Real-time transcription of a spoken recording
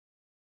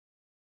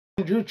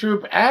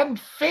YouTube and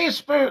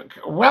Facebook.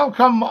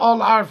 Welcome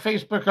all our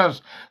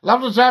Facebookers.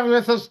 Lovely to have you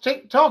with us.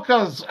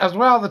 TikTokers as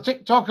well. The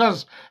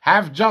TikTokers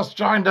have just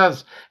joined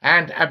us,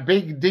 and a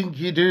big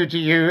dinky do to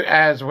you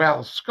as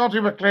well. Scottie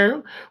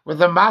McClue with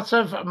the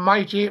massive,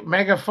 mighty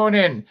megaphone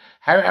in.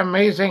 How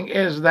amazing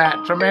is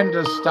that?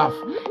 Tremendous stuff.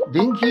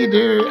 Dinky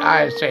do,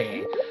 I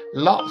say.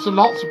 Lots and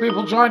lots of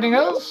people joining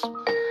us.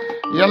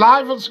 You're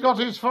live on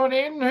Scottie's Phone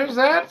In. Who's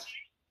that?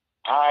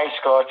 Hi,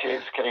 Scottie.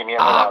 It's Kareem here.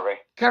 Harry.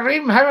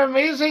 Kareem, how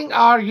amazing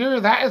are you?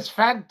 That is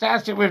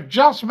fantastic. We've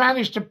just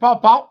managed to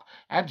pop up,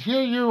 and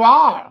here you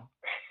are.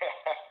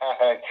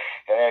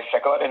 Yes, I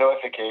got the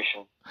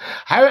notification.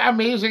 How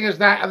amazing is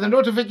that? And the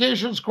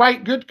notification's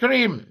quite good,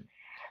 Kareem.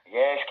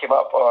 Yes, came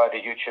up on the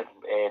YouTube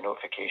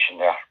notification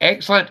there.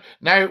 Excellent.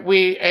 Now,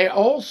 we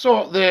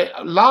also, the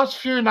last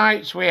few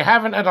nights, we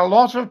haven't had a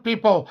lot of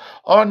people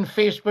on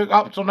Facebook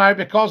up till now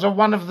because of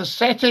one of the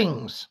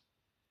settings.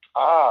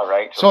 Ah,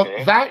 right. So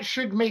okay. that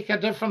should make a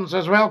difference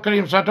as well,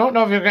 Kareem. So I don't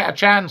know if you'll get a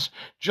chance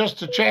just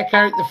to check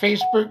out the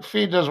Facebook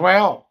feed as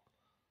well.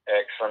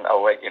 Excellent.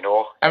 I'll let you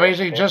know.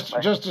 Amazing. Just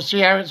to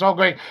see how it's all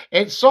going.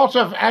 It's sort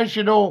of, as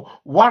you know,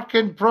 work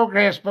in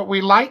progress, but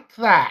we like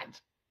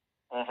that.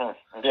 Mm-hmm.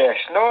 Yes.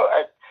 No,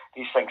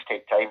 these things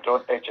take time,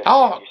 don't they? Just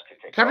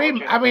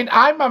Kareem, I mean,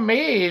 I'm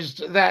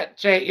amazed that,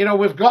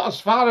 we've got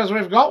as far as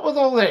we've got with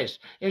all this.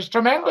 It's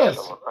tremendous.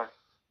 Absolutely.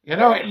 You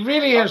know, it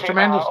really is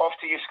tremendous. Off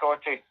to you,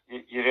 Scottie.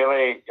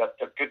 You're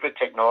good with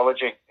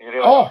technology. You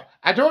really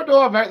I don't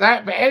know about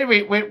that, but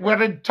anyway,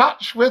 we're in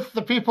touch with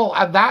the people,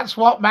 and that's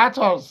what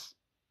matters.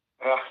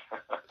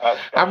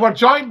 And we're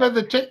joined by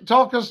the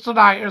TikTokers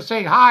tonight who are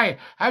saying, hi,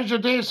 how's your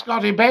day,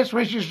 Scottie? Best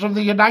wishes from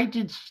the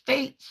United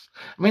States.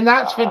 I mean,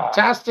 that's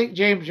fantastic,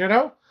 James, you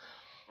know?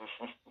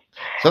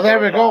 So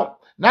there we go.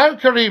 Now,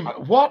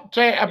 Kareem, what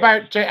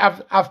about,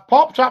 I've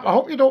popped up, I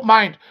hope you don't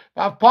mind,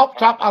 but I've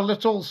popped up a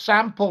little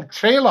sample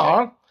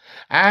trailer,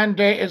 and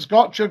it's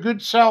got your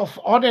good self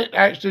on it,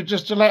 actually,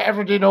 just to let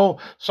everybody know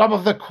some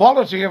of the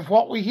quality of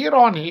what we hear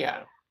on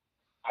here.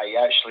 I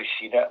actually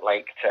seen it,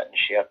 liked it, and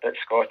shared it,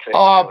 Scottie.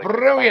 Oh,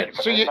 brilliant.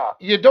 So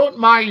you don't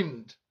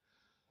mind?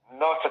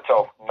 Not at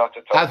all, not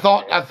at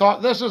all. I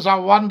thought this is a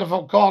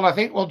wonderful call. I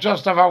think we'll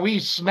just have a wee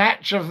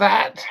snatch of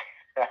that.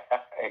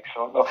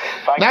 Excellent. No,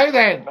 thank now you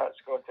then. for that,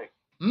 Scottie.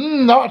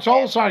 Not at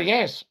all, sir,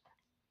 yes.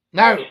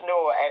 Now, no,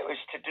 it was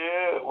to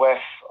do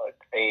with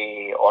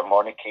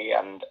Ormonike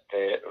and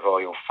the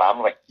royal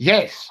family.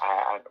 Yes.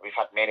 And we've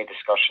had many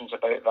discussions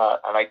about that.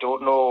 And I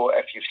don't know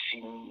if you've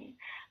seen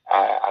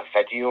a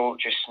video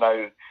just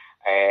now.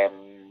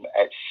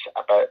 It's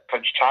about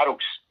Prince Charles,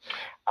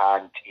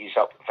 and he's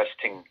up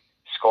visiting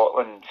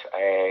Scotland,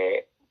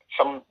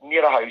 some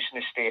near a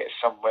housing estate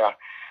somewhere.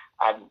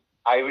 And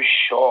I was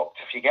shocked.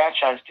 If you get a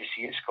chance to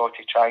see it,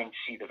 Scottie, try and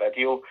see the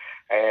video.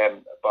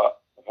 But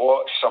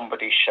what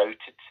somebody shouted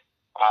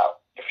at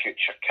the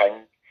future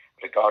king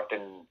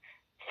regarding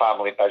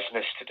family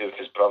business to do with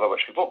his brother,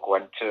 which we won't go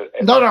into.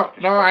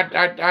 No,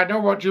 I know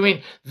what you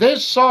mean.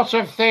 This sort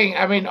of thing,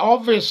 I mean,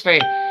 obviously,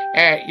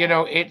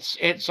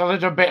 it's a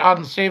little bit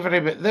unsavory,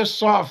 but this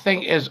sort of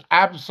thing is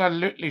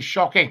absolutely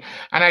shocking.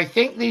 And I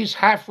think these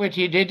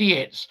half-witted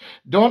idiots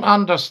don't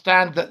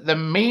understand that the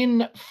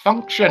main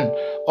function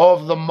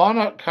of the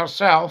monarch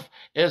herself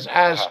is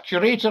as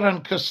curator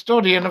and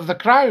custodian of the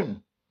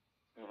crown.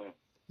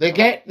 They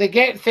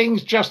get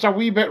things just a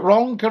wee bit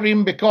wrong,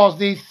 Kareem, because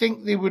they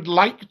think they would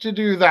like to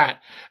do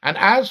that. And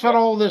as for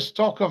all this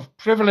talk of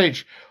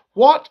privilege,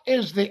 what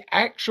is the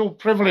actual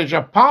privilege,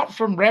 apart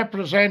from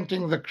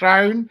representing the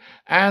crown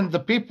and the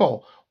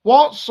people?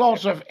 What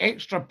sort of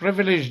extra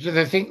privilege do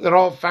they think the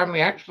royal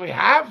family actually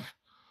have?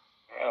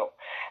 Well,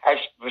 as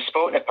we've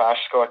spoken in the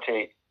past,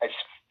 Scottie, it's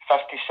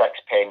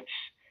 56 pence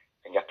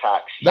in your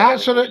tax.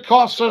 That's what it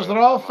costs us. The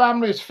royal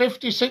family is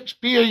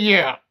 56p a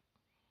year.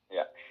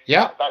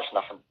 Yeah. That's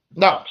nothing.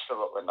 No.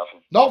 Absolutely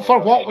nothing. Not for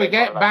what we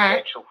get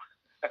back.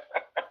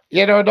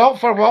 Not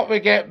for what we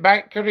get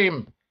back,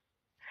 Kareem.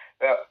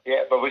 Well,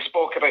 yeah, but we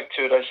spoke about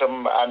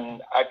tourism,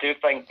 and I do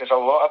think there's a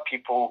lot of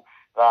people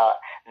that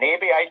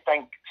maybe I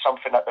think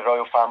something that the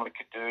royal family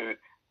could do,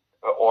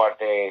 or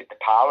the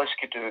palace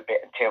could do a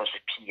bit in terms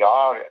of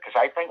PR, because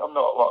I think not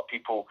a lot of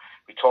people,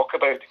 we talk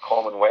about the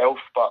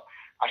Commonwealth, but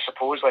I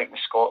suppose like in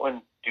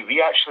Scotland, do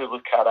we actually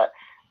look at it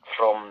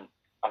from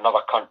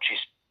another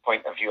country's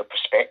point of view or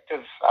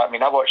perspective? I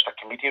mean, I watched a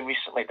comedian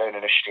recently down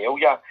in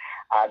Australia,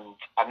 and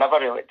I never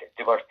really,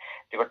 they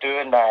were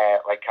doing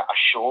like a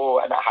show,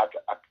 and it had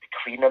the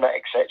Queen in it,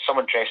 except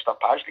someone dressed up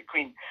as the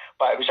Queen.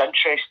 But it was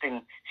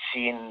interesting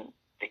seeing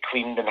the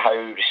Queen and how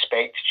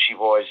respected she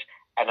was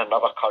in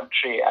another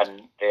country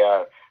and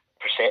their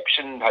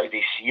perception, how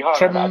they see her.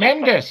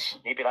 Tremendous.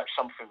 Maybe that's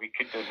something we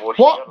could do more.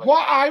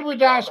 What I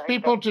would ask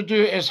people to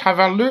do is have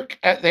a look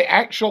at the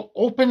actual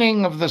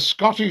opening of the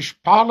Scottish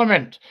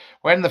Parliament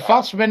when the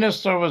First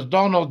Minister was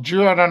Donald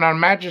Dewar and Her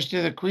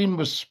Majesty the Queen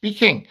was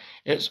speaking.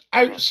 It's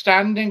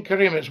outstanding,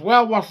 Kareem. It's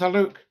well worth a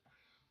look.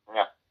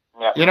 Yeah.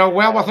 Yeah. You know,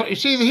 well, you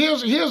see,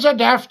 here's a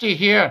dafty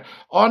here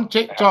on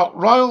TikTok.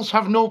 Royals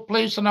have no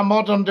place in a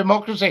modern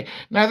democracy.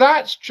 Now,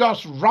 that's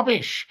just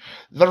rubbish.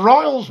 The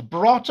Royals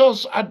brought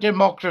us a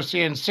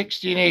democracy in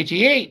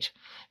 1688.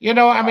 You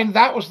know, I mean,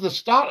 that was the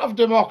start of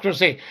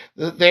democracy,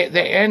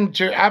 the end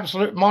to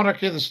absolute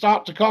monarchy, the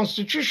start to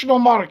constitutional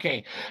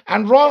monarchy.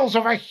 And royals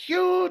have a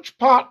huge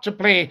part to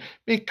play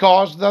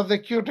because they're the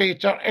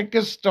curator and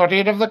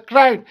custodian of the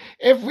crown.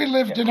 If we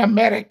lived in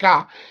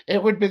America,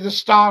 it would be the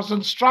Stars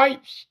and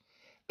Stripes.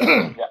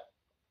 Yeah.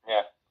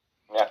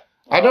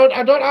 I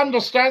don't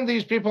understand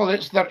these people.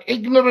 It's their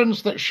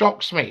ignorance that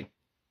shocks me.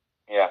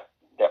 Yeah.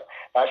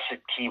 That's the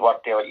key word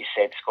there, like you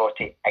said,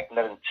 Scotty.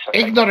 Ignorance.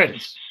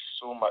 Ignorance.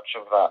 So much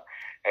of that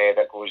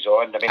that goes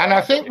on.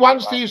 I think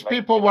once these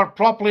people were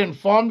properly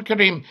informed,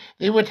 Kareem,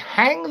 they would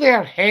hang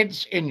their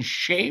heads in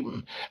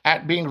shame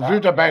at being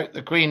rude about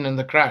the Queen and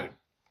the Crown.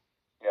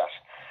 Yes.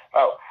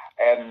 Well,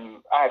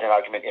 I had an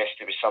argument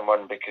yesterday with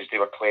someone because they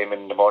were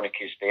claiming the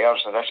monarchy is theirs,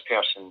 and this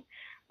person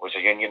was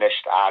a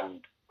unionist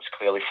and was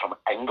clearly from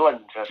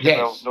England. I said, yes.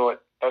 Well, no, it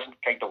doesn't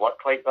kind of work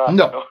like that.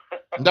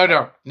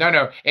 No.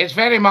 No. It's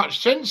very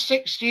much, since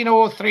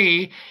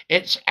 1603,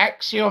 it's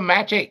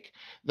axiomatic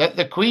that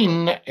the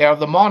Queen, or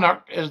the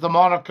monarch, is the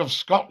monarch of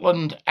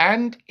Scotland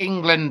and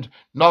England,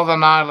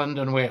 Northern Ireland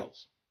and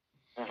Wales.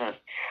 Mm-hmm.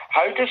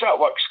 How does that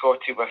work,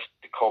 Scotty, with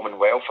the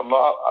Commonwealth? I'm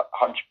not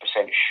 100%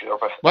 sure.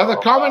 Well, the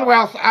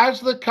Commonwealth, as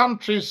the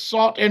countries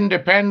sought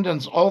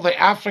independence, all the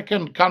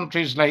African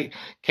countries like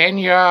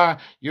Kenya,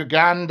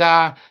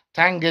 Uganda,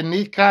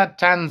 Tanganyika,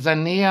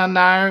 Tanzania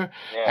now,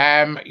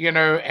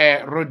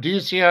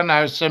 Rhodesia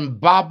now,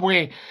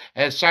 Zimbabwe,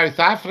 South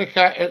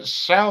Africa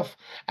itself,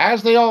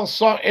 as they all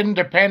sought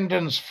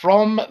independence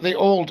from the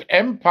old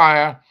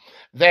empire,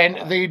 then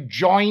they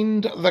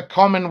joined the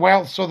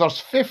Commonwealth. So there's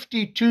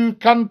 52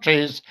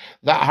 countries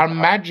that Her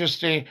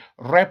Majesty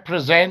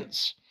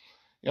represents.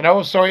 You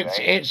know, so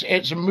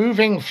it's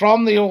moving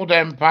from the old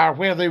empire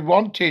where they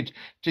wanted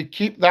to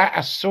keep that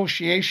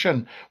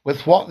association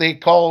with what they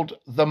called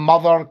the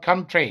mother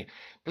country.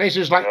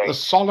 Places like the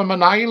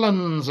Solomon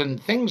Islands and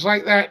things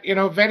like that, you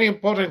know, very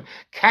important.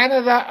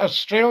 Canada,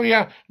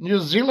 Australia, New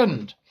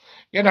Zealand,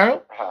 you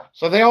know.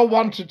 So they all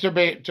wanted to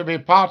be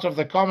part of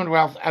the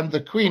Commonwealth, and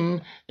the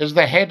Queen is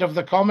the head of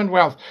the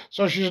Commonwealth.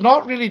 So she's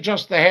not really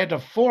just the head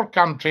of 4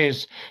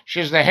 countries,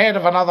 she's the head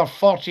of another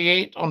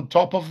 48 on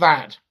top of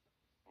that.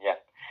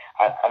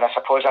 And I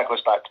suppose that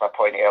goes back to my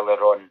point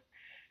earlier on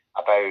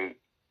about,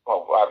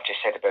 well, what I've just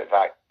said about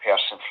that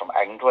person from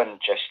England,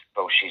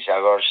 she's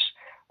ours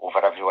over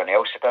everyone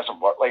else. It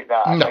doesn't work like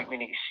that. No. I think we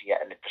need to see it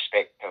in the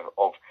perspective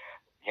of,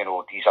 you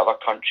know, these other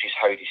countries,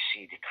 how they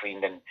see the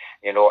Queen, and,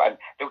 you know, and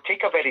they'll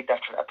take a very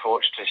different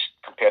approach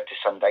compared to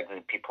some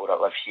England people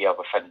that live here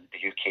within the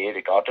UK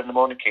regarding the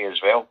monarchy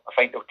as well. I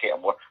think they'll take a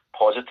more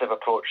positive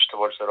approach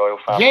towards the royal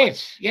family.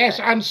 Yes,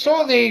 and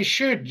so they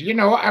should, you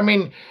know. I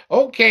mean,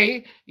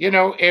 okay, you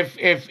know,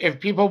 if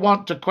people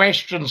want to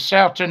question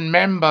certain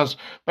members,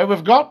 but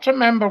we've got to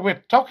remember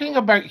we're talking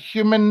about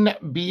human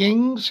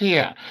beings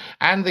here,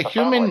 and the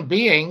human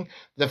being,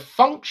 the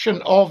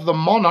function of the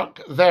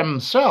monarch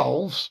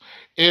themselves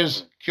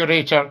is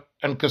curator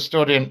and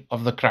custodian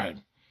of the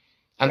crown.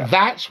 And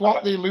that's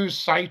what they lose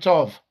sight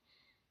of.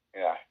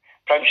 Yeah.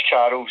 Prince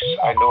Charles,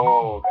 I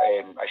know,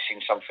 I've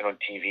seen something on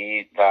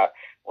TV that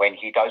when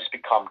he does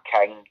become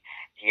king,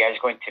 he is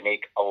going to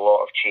make a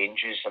lot of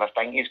changes, and I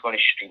think he's going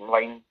to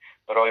streamline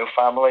the royal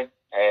family.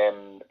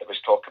 There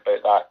was talk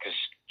about that because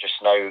just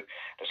now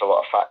there's a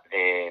lot of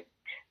the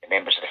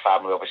members of the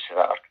family, obviously,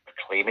 that are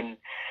claiming,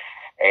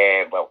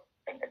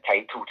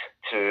 entitled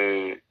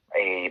to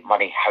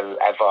money.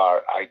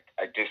 However, I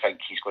do think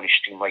he's going to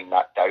streamline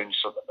that down,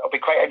 so it'll be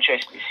quite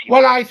interesting to see.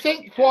 Well, I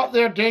think what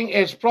they're doing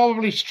is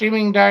probably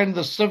streaming down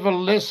the civil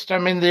list. I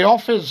mean, the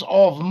office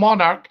of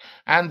monarch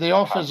and the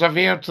office of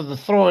heir to the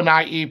throne,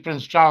 i.e.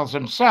 Prince Charles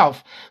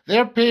himself,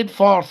 they're paid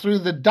for through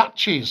the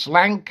duchies,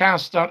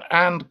 Lancaster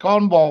and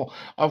Cornwall,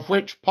 of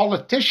which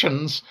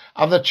politicians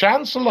are the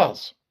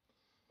chancellors.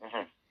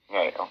 Mm-hmm.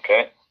 Right,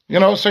 okay. You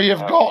know, so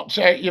you've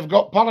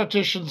got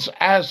politicians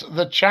as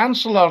the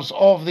chancellors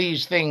of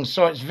these things,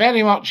 so it's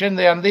very much in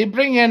there, and they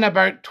bring in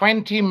about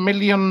 20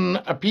 million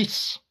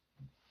apiece.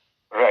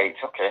 Right,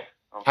 okay.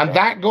 And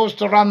that goes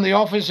to run the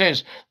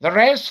offices. The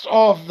rest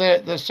of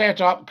the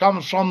setup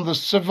comes from the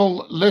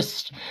civil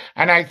list,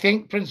 and I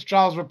think Prince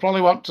Charles would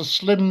probably want to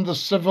slim the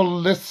civil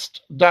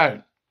list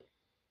down.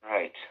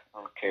 Right,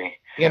 okay.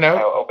 You know?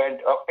 It'll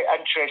be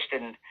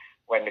interesting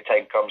when the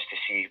time comes to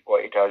see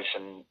what he does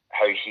and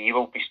how he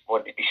will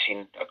want to be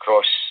seen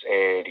across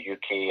the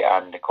UK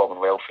and the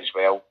Commonwealth as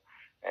well.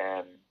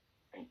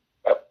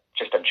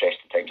 Just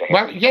interesting times ahead.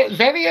 Well, yeah,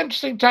 very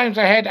interesting times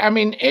ahead. I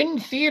mean, in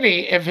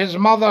theory, if his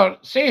mother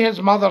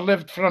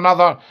lived for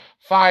another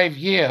 5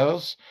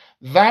 years,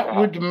 that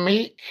would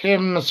make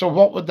him, so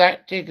what would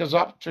that take us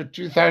up to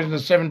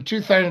 2007,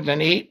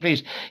 2008,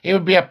 please? He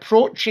would be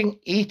approaching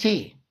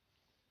 80.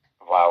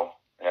 Wow,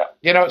 yeah.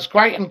 You know, it's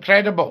quite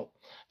incredible.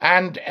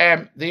 And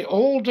the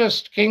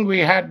oldest king we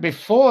had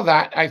before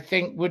that, I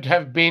think, would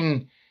have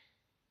been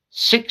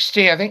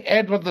 60. I think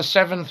Edward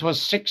VII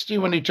was 60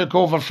 when he took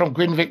over from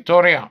Queen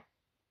Victoria.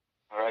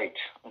 Right.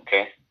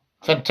 Okay.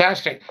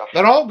 Fantastic.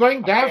 They're all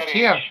going daft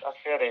here. A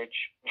fair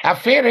age. A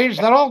fair age.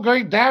 They're all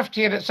going daft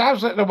here. It's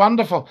absolutely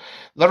wonderful.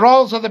 The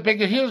Royals are the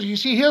biggest.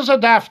 Here's a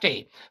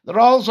dafty. The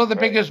Royals are the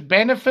biggest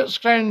benefit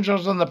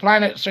scroungers on the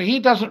planet. So he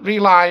doesn't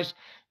realise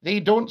they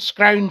don't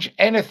scrounge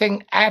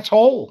anything at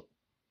all.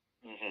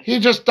 He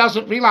just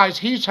doesn't realise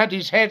he's had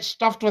his head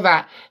stuffed with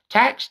that.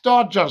 Tax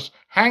dodgers,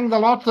 hang the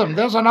lot of them.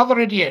 There's another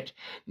idiot.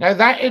 Now,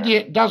 that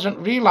idiot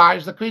doesn't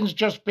realise the Queen's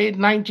just paid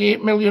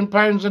 £98 million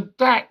in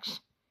tax.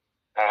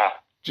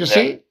 Do you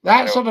see?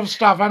 That sort of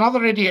stuff.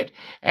 Another idiot.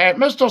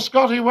 Mr.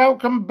 Scotty,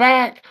 welcome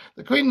back.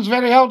 The Queen's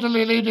very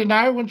elderly lady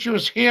now when she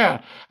was here.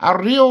 A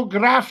real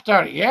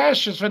grafter. Yes,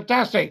 she's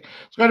fantastic.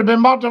 It's going to be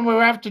modern. We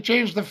have to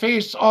change the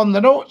face on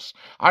the notes.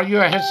 Are you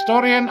a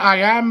historian? I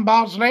am,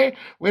 Barsley.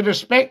 We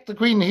respect the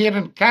Queen here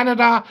in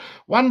Canada.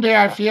 One day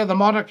I fear the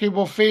monarchy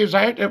will phase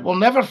out. It will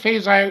never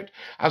phase out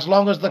as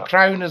long as the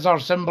crown is our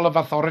symbol of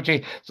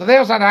authority. So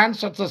there's an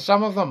answer to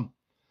some of them.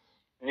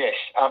 Yes,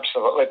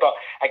 absolutely. But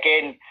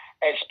again,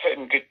 it's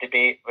putting good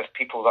debate with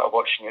people that are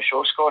watching your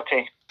show,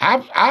 Scotty.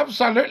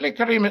 Absolutely,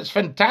 Kareem. It's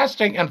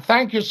fantastic, and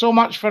thank you so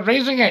much for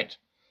raising it.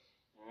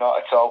 Not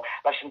at all.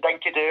 Listen,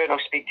 dinky do, and I'll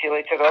speak to you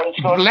later on,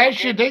 Scotty.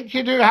 Bless you,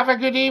 dinky do. Have a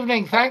good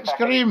evening. Thanks,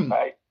 Kareem.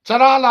 Bye.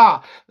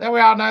 Ta-ra. There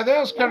we are. Now,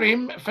 there's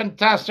Kareem.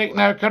 Fantastic.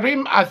 Now,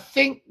 Kareem, I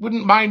think,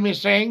 wouldn't mind me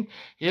saying,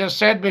 he has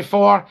said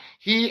before,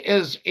 he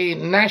is a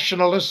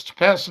nationalist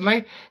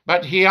personally,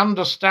 but he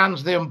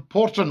understands the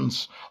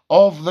importance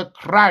of the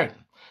crown.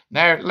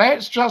 Now,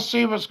 let's just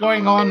see what's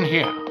going on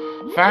here.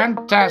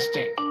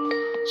 Fantastic.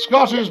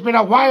 Scotty, it's been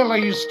a while. Are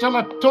you still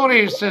a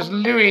Tory, says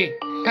Louis.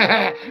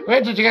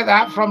 Where did you get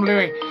that from,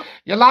 Louis?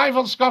 You're live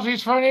on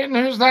Scotty's phone in.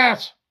 Who's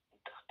that?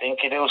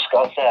 Dinky do,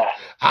 Scott there.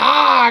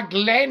 Ah,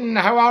 Glenn,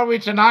 how are we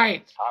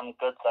tonight? I'm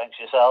good, thanks.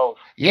 Yourself?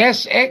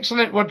 Yes,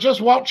 excellent. We're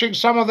just watching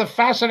some of the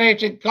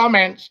fascinating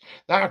comments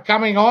that are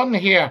coming on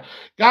here.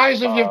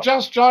 Guys, if you've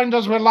just joined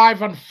us, we're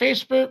live on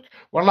Facebook,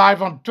 we're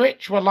live on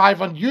Twitch, we're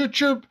live on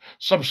YouTube.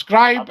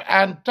 Subscribe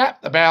and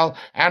tap the bell.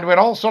 And we're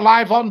also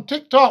live on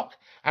TikTok.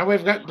 And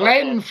we've got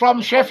Glenn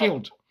from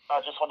Sheffield.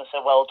 I just want to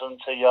say well done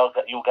to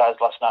you guys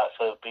last night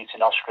for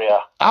beating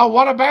Austria. Oh,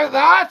 what about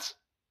that?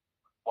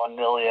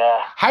 1-0, yeah.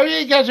 How are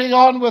you getting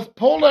on with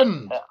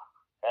Poland?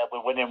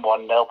 We're winning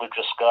 1-0. We've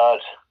just scored.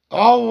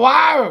 Oh,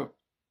 wow.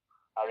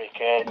 Harry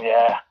Kane,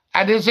 yeah.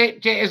 And is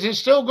it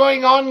still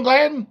going on,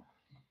 Glenn?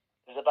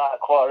 There's about a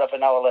quarter of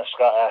an hour left,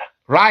 Scott.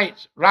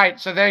 Right.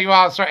 So there you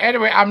are. So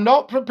anyway, I'm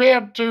not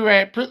prepared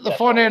to put the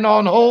phone in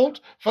on hold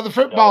for the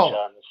football. No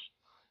chance.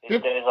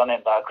 It stays on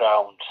in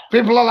background.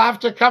 People will have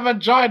to come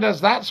and join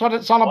us. That's what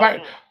it's all about.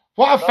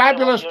 What a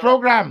fabulous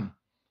program.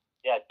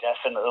 Yeah,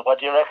 definitely. What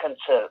do you reckon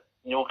to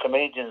new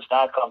comedians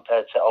now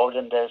compared to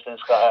olden days in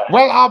Scotland?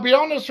 Well, I'll be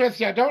honest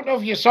with you. I don't know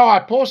if you saw, I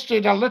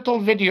posted a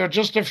little video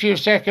just a few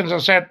seconds. I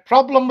said,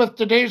 problem with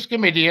today's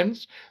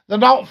comedians, they're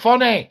not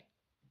funny.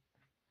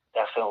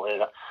 Definitely.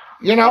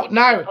 You know,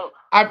 now,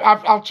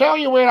 I'll tell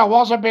you where I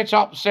was a bit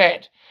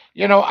upset.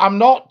 You know, I'm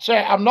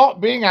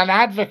not being an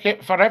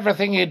advocate for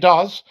everything he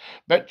does,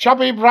 but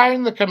Chubby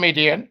Brown, the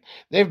comedian,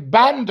 they've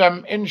banned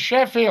him in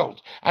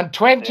Sheffield, and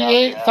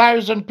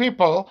 28,000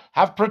 people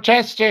have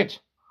protested.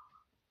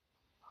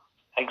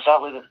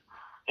 Exactly.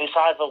 It's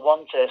either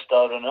one taste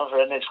or another,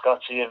 and it's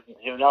got to,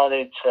 you no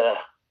need to...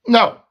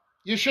 No,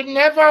 we should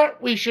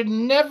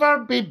never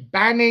be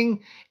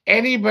banning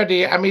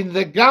anybody. I mean,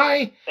 the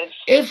guy,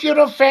 if you're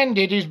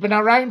offended, he's been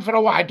around for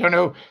I don't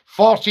know,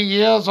 40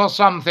 years or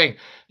something,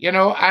 you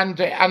know, and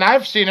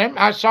I've seen him.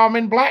 I saw him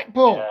in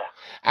Blackpool,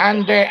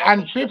 and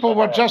people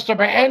were just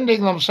about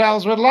ending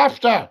themselves with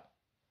laughter.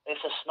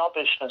 It's a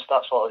snobbishness,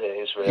 that's what it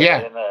is, really.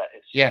 Yeah, isn't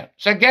it?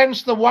 It's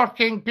against the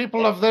working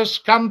people of this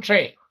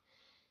country.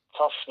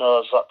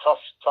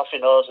 Toffee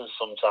noses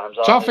sometimes.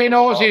 Toffee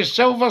noses,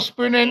 silver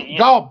spooning,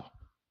 gob.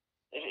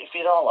 If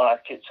you don't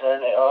like it,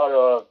 turn it on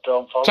or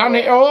don't follow Turn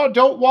it on,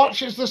 don't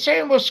watch. It's the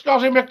same with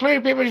Scotty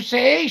McClue. People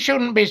say he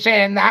shouldn't be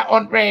saying that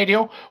on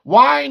radio.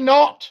 Why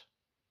not?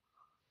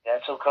 Yeah,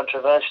 too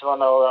controversial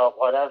and all that,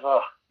 whatever.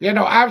 You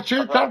know, I'm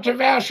too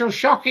controversial,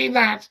 shocking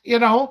that, you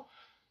know.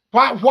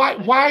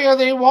 Why are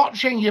they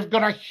watching? You've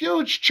got a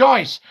huge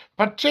choice,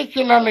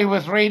 particularly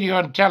with radio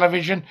and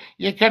television.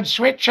 You can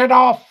switch it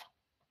off.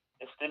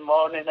 If they're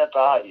moaning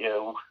about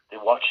you,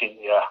 they're watching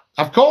you.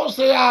 Of course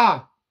they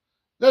are.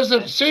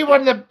 See,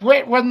 when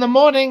the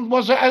morning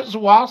was at its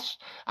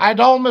worst, I had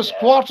almost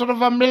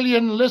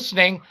 250,000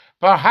 listening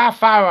per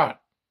half hour.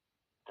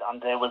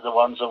 And they were the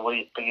ones that were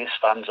biggest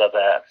fans of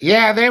it.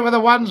 Yeah, they were the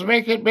ones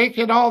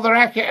making all the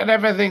racket and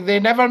everything. They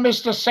never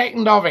missed a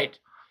second of it.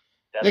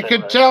 Definitely. They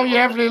could tell you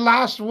every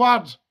last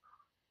word.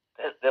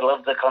 They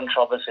love the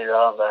controversy,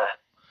 don't they?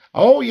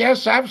 Oh,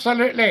 yes,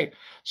 absolutely.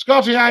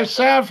 Scotty, I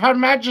serve Her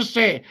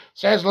Majesty,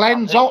 says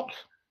Len Zock.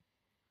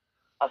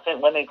 I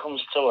think when it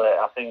comes to it,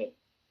 I think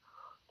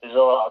there's a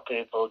lot of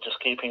people just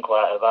keeping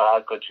quiet about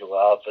how good you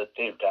are, but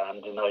deep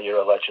down, you know, you're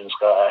a legend,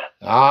 Scotty.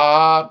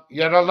 Ah,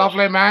 you're a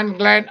lovely man,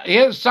 Glenn.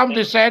 Here's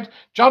somebody said,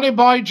 Johnny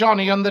Boy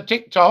Johnny on the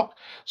TikTok.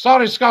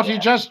 Sorry, Scotty,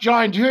 just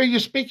joined. Who are you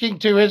speaking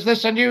to? Is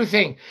this a new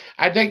thing?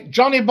 I think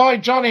Johnny Boy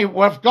Johnny,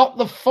 we've got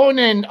the phone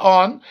in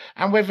on,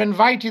 and we've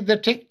invited the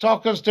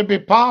TikTokers to be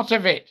part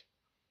of it.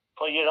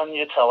 Put you on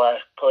your telly,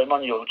 put him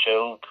on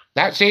YouTube.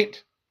 That's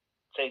it.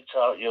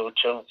 TikTok,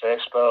 YouTube,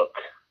 Facebook.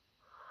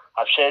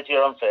 I've shared you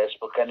on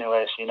Facebook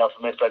anyway, so you know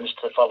for my friends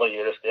to follow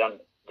you if they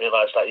haven't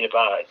realised that you're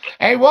back.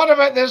 Hey, what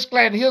about this,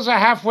 Glenn? Here's a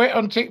halfwit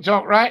on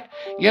TikTok, right?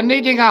 You're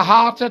needing a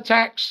heart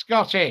attack,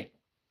 Scotty.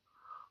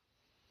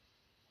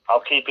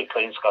 I'll keep it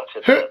clean,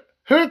 Scotty.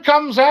 Who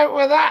comes out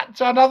with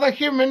that? Another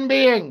human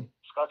being.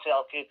 Scotty,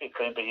 I'll keep it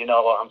clean, but you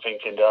know what I'm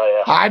thinking, do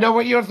you? I know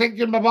what you're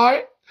thinking, my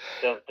boy.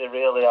 There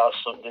really are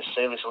there's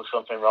seriously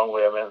something wrong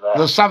with him, isn't there?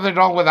 There's something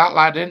wrong with that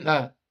lad, isn't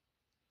there?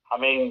 I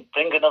mean,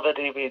 bring another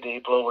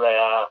DVD, Blu-ray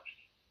out.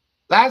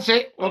 That's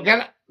it. We'll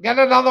get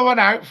another one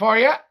out for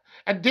you.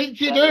 And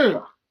Dinky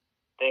do.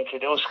 Dinky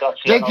do,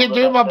 Scotty. Dinky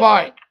do, my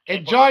boy.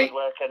 Enjoy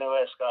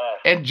anyway, Scotty.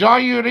 Enjoy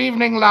your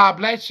evening, lad.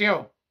 Bless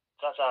you.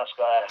 Ta-ta,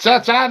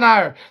 Scotty. Ta-ta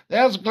now.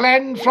 There's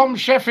Glenn from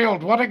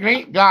Sheffield. What a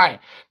great guy.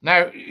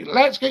 Now,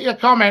 let's get your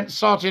comments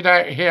sorted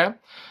out here.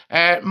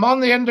 On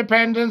the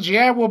independence,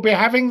 we'll be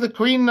having the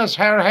Queen as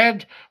her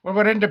head when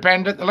we're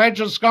independent. The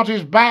legend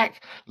Scotty's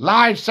back,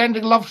 live,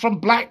 sending love from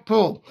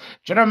Blackpool.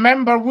 Do you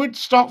remember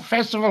Woodstock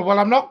Festival? Well,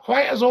 I'm not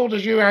quite as old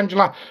as you,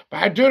 Angela,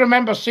 but I do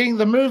remember seeing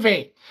the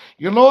movie.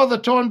 You lower the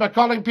tone by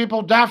calling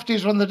people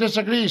dafties when they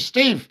disagree.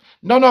 Steve,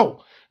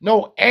 no,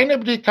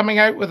 anybody coming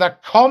out with a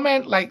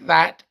comment like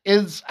that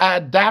is a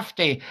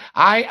dafty.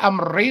 I am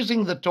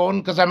raising the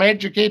tone because I'm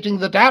educating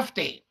the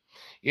dafty.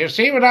 You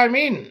see what I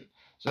mean?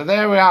 So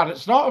there we are.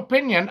 It's not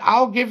opinion.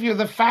 I'll give you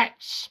the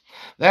facts.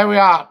 There we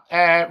are.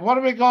 What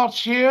have we got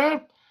here?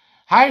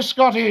 Hi,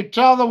 Scotty.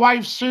 Tell the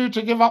wife Sue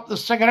to give up the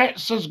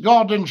cigarettes, says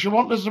Gordon. She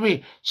wants us to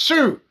be.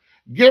 Sue,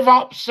 give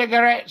up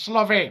cigarettes,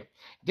 lovey.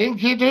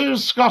 Dinky do,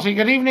 Scotty.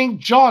 Good evening,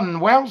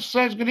 John. Welsh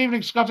says, good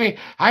evening, Scotty.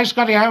 Hi,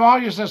 Scotty. How are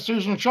you, says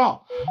Susan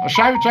Shaw. A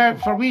shout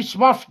out for wee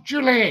Smurf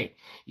Julie.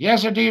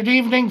 Yes, indeed.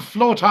 Evening,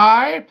 Float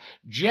High.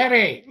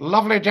 Jerry,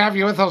 lovely to have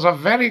you with us. A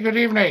very good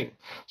evening.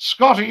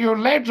 Scotty, you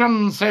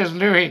legend, says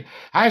Louis.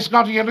 Hi,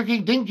 Scotty, you're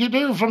looking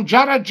dinky-doo from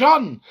Jarrah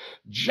John.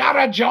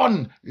 Jarrah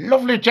John,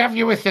 lovely to have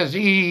you with us.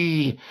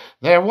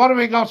 There, what have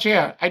we got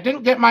here? I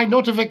didn't get my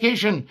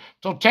notification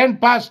till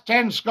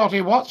 10:10,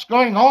 Scotty. What's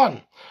going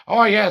on?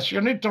 Oh, yes,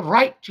 you need to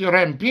write to your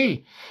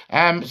MP.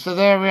 So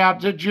there we are.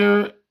 Did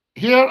you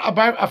hear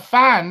about a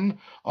fan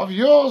of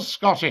yours,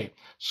 Scotty?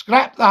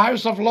 Scrap the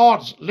House of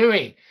Lords,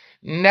 Louis.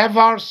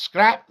 Never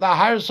scrap the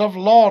House of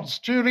Lords.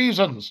 2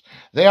 reasons.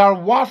 They are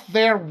worth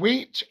their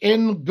weight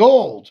in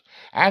gold,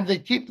 and they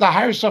keep the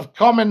House of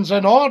Commons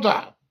in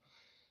order.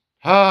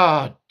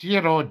 Oh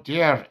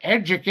dear.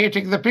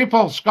 Educating the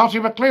people. Scotty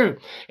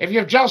McClue. If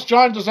you've just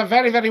joined us, a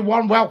very, very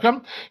warm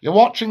welcome. You're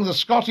watching the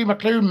Scotty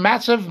McClue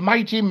Massive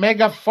Mighty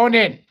Mega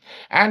Phone-In.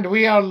 And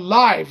we are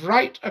live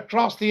right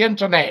across the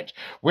internet.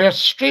 We're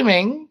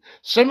streaming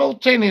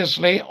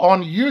simultaneously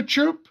on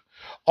YouTube,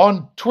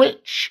 on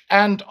Twitch,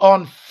 and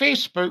on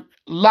Facebook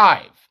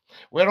Live.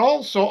 We're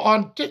also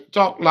on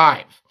TikTok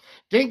Live.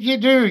 Dinky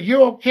do,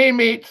 you okay,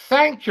 mate?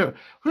 Thank you.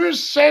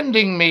 Who's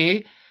sending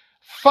me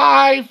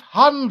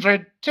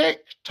 500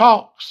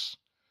 TikToks?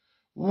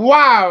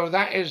 Wow,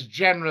 that is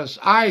generous.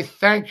 I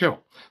thank you.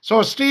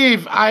 So,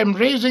 Steve, I'm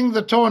raising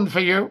the tone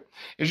for you.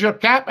 Is your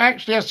cap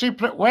actually a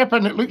secret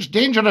weapon? It looks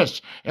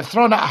dangerous if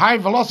thrown at high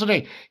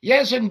velocity.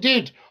 Yes,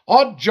 indeed.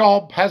 Odd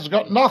Job has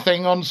got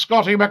nothing on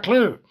Scotty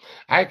McClue.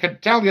 I can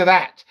tell you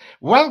that.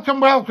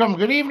 Welcome.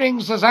 Good evening,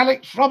 says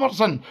Alex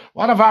Robertson,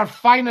 one of our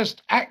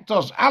finest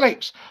actors.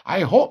 Alex,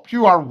 I hope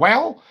you are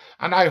well,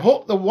 and I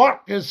hope the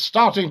work is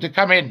starting to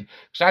come in,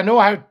 because I know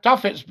how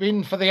tough it's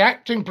been for the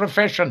acting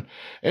profession.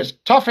 It's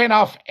tough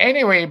enough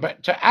anyway,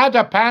 but to add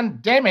a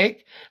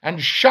pandemic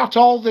and shut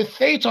all the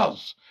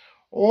theatres.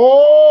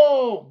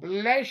 Oh,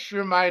 bless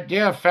you, my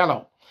dear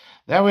fellow.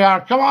 There we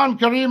are. Come on,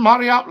 Kareem,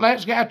 hurry up.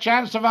 Let's get a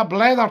chance of a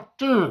blether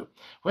too.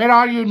 Where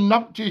are you,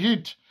 numpty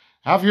heat?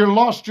 Have you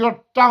lost your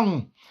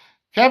tongue?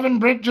 Kevin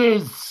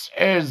Bridges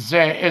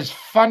is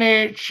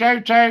funny.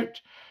 Shout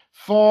out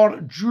for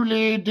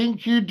Julie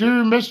Dinky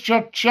Do. Missed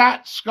your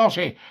chat,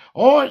 Scotty.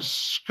 Oh, it's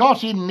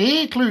Scotty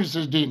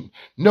Nacluesdeen.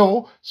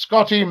 No,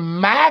 Scotty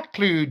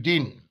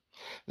Macluedeen.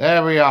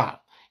 There we are.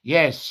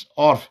 Yes,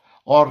 or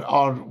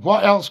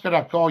what else could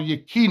I call you?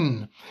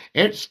 Keen.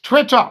 It's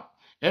Twitter.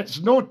 It's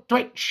no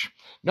Twitch.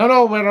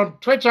 No, we're on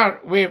Twitter.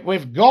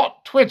 We've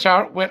got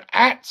Twitter. We're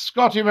at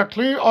Scotty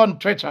McClue on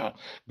Twitter.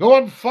 Go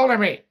and follow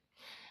me.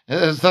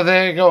 So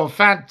there you go.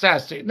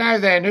 Fantastic. Now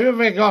then, who have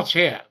we got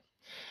here?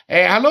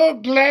 Hello,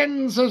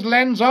 Glenn, says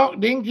Lenzock.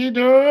 Dinky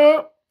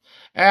do.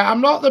 I'm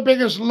not the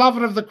biggest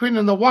lover of the Queen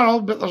in the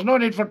world, but there's no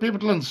need for people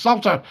to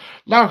insult her.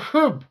 La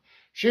Hoob,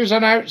 she's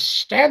an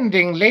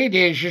outstanding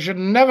lady. She should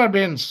never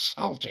be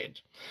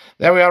insulted.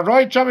 There we are.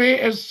 Roy Chubby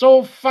is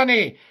so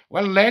funny.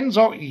 Well,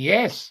 Lenzock,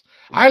 yes.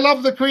 I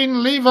love the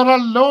Queen. Leave her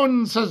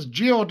alone, says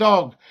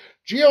Geodog.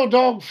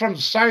 Geodog from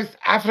South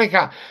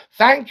Africa.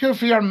 Thank you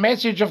for your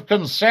message of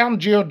concern,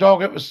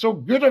 Geodog. It was so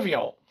good of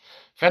you.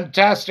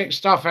 Fantastic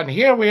stuff. And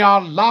here we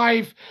are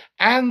live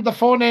and the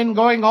phone-in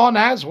going on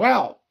as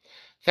well.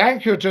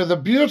 Thank you to the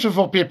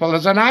beautiful people.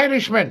 As an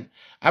Irishman,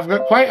 I've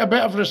got quite a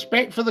bit of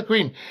respect for the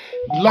Queen.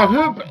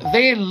 Lahoub,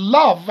 they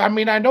love, I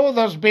mean, I know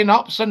there's been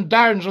ups and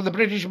downs with the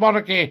British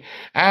monarchy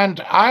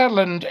and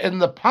Ireland in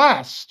the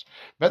past,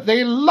 but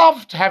they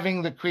loved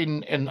having the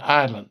Queen in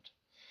Ireland.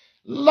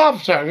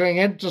 Loved her going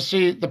in to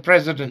see the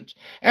president.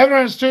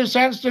 Everyone's too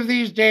sensitive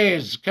these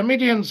days.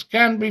 Comedians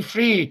can be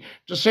free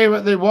to say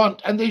what they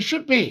want, and they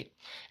should be.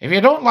 If you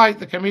don't like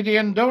the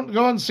comedian, don't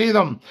go and see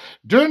them.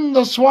 Doon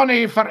the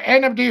Swanee for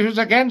anybody who's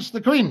against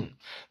the Queen.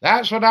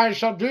 That's what I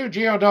shall do,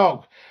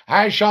 Geodog.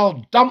 I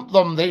shall dump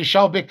them. They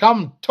shall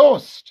become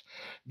toast.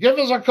 Give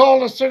us a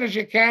call as soon as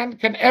you can.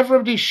 Can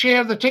everybody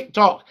share the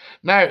TikTok?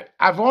 Now,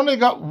 I've only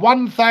got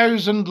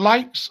 1,000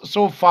 likes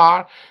so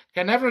far.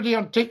 Can everybody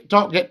on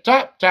TikTok get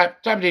tap,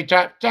 tap, tabbity,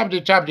 tap,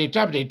 tabbity, tabbity,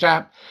 tabbity,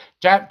 tap,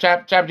 tap,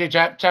 tap, tabbity,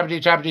 tap,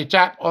 tabbity, tabbity,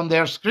 tap on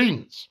their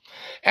screens?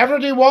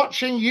 Everybody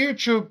watching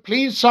YouTube,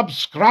 please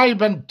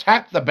subscribe and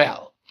tap the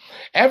bell.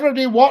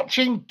 Everybody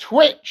watching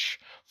Twitch,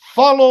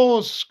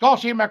 follow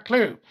Scottie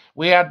McClue.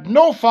 We had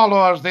no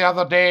followers the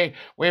other day.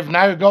 We've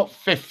now got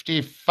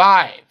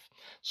 55.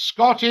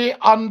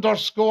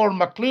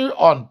 Scottie_McClue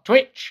on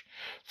Twitch.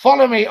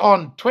 Follow me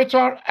on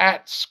Twitter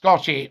at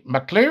Scottie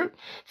McClue.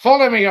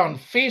 Follow me on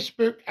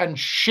Facebook and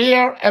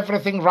share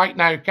everything right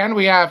now. Can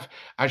we have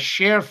a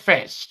share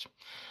fest?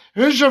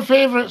 Who's your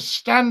favourite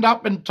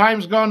stand-up in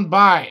times gone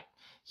by?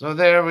 So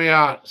there we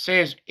are,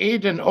 says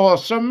Aidan. Oh,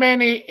 so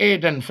many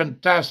Aidan,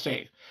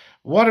 fantastic.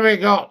 What have we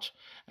got?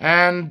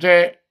 And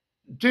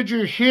did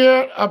you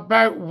hear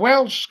about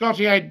Welsh,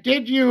 Scottie? I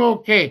did. You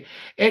okay?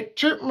 It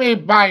took me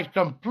by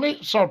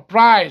complete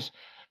surprise.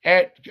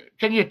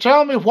 Can you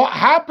tell me what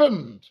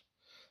happened?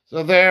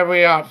 So there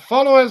we are.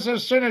 Follow us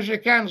as soon as you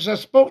can. So I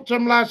spoke to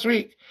him last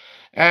week.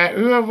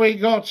 Who have we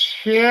got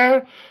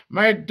here?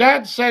 My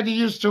dad said he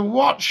used to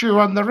watch you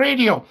on the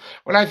radio.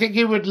 Well, I think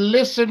he would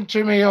listen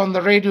to me on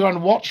the radio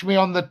and watch me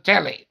on the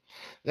telly.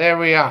 There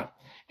we are.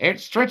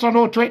 It's Twitter,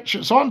 no Twitch.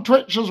 It's on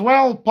Twitch as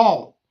well,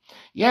 Paul.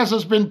 Yes,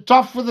 it's been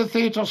tough with the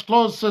theatres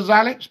closed, says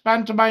Alex.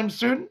 Pantomime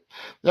soon.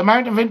 The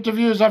amount of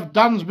interviews I've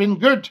done has been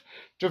good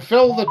to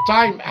fill the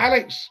time.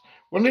 Alex,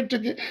 we need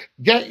to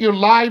get you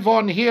live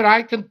on here.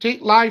 I can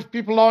take live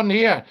people on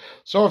here.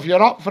 So if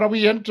you're up for a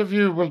wee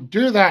interview, we'll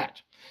do that.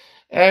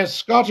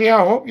 Scottie,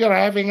 I hope you're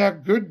having a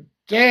good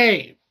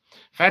day.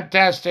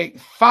 Fantastic.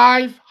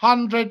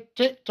 500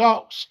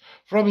 TikToks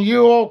from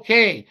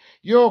UK.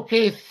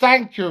 UK,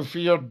 thank you for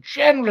your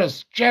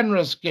generous,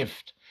 generous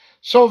gift.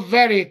 So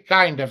very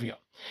kind of you.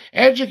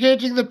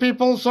 Educating the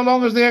people, so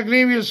long as they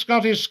agree with you,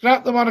 Scottie.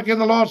 Scrap the monarchy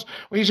and the Lords.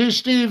 We say,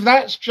 Steve,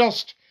 that's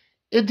just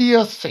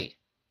idiocy.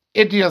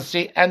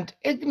 Idiocy and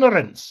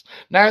ignorance.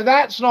 Now,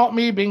 that's not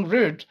me being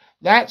rude.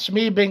 That's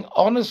me being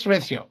honest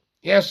with you.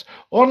 Yes,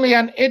 only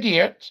an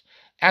idiot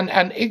and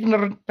an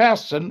ignorant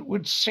person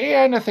would say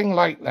anything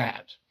like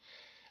that.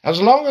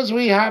 As long as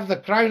we have the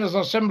crown as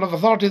a symbol of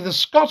authority, the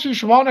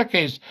Scottish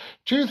monarchy is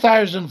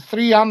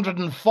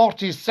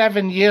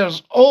 2,347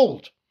 years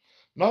old.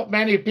 Not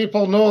many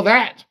people know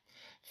that.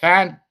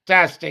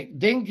 Fantastic.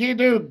 Dinky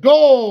do.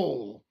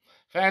 Goal.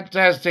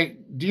 Fantastic.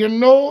 Do you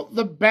know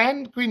the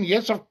band Queen?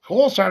 Yes, of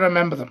course I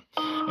remember them.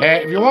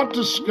 If you want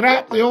to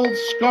scrap the old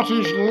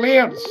Scottish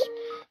lairds,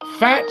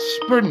 Fat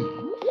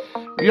Spoon.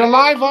 You're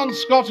live on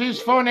Scottie's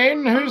phone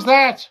in. Who's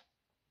that?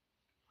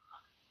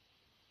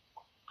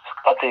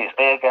 Scottie, it's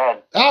me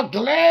again. Oh,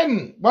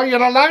 Glenn. Well,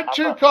 you're allowed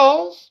two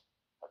calls.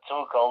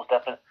 Two calls,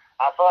 definitely.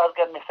 I thought I'd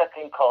get my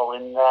second call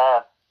in.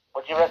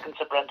 What do you reckon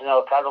to Brendan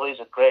O'Carroll? He's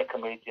a great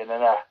comedian,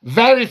 isn't he?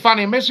 Very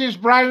funny.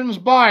 Mrs. Brown's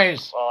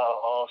Boys.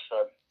 Oh,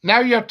 awesome.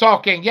 Now you're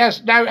talking.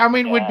 Yes. Now, I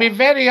mean, we'd be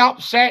very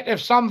upset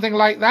if something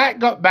like that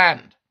got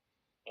banned.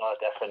 Oh,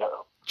 definitely.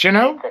 Do you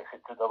know? He takes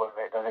it to the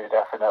limit, doesn't he?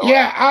 Definitely.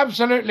 Yeah,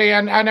 absolutely.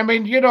 And I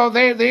mean, you know,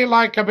 they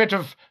like a bit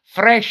of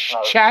fresh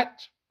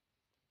chat.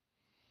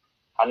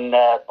 And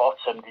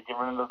Bottom, did you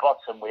remember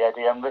Bottom? We had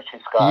Ian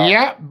Richards guy.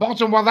 Yeah,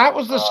 Bottom. Well, that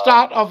was the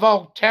start of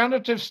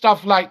alternative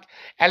stuff like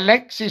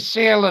Alexis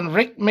Sale and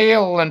Rick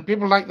Mail and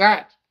people like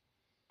that.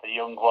 The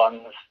young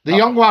ones. The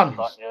young ones.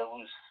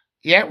 News.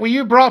 Yeah, were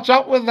you brought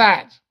up with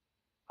that?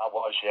 I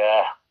was,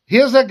 yeah.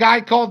 Here's a guy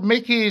called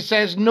Mickey who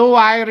says, no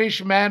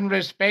Irishman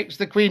respects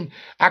the Queen.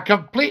 A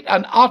complete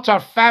and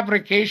utter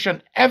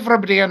fabrication.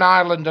 Everybody in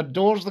Ireland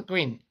adores the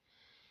Queen.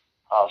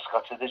 Oh,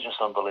 Scottie, they're just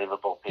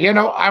unbelievable people. You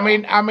know, I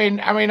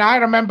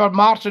remember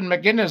Martin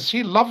McGuinness.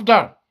 He loved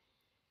her.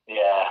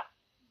 Yeah.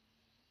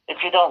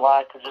 If you don't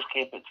like her, just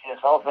keep it to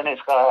yourself, innit,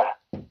 Scottie?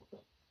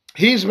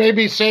 He's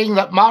maybe saying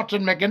that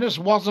Martin McGuinness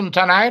wasn't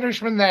an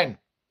Irishman then.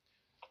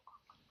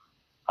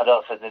 I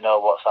don't think they know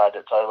what side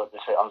of the toilet they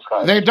sit on,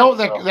 Scottie. They don't.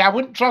 I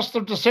wouldn't trust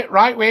them to sit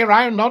right way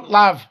round, not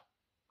love.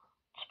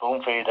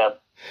 Spoon feed them.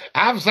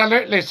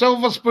 Absolutely.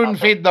 Silver spoon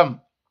feed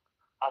them.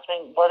 I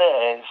think what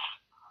it is,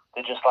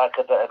 they just like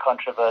a bit of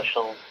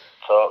controversial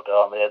talk,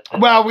 don't they?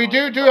 Well, we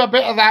do a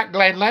bit of that,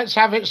 Glenn. Let's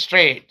have it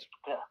straight.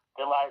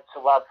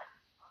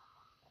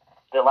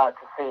 They like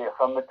to see it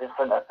from a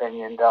different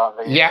opinion, don't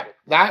they? Yeah,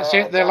 that's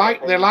it. They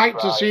like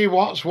to see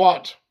what's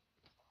what.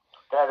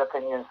 Their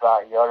opinion's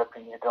right. Your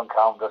opinion don't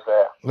count, does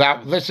it?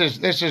 Well, this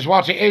is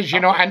what it is,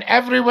 and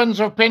everyone's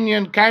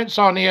opinion counts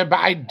on here. But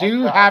I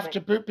do have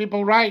to put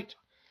people right.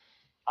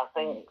 I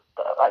think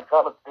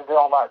they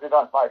don't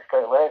like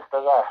straight laced,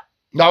 do they?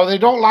 No, they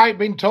don't like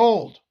being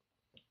told.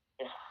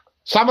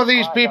 Some of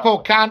these people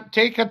can't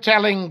take a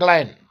telling,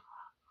 Glenn.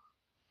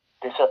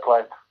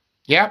 Discipline.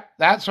 Yep,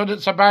 that's what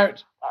it's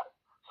about.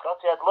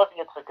 Scotty, I'd love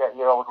you to get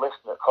your old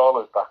listener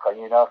callers back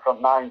on,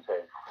 from 90s.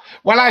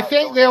 Well, I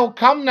think they'll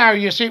come now,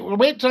 you see.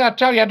 Wait till I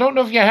tell you. I don't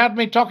know if you heard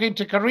me talking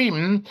to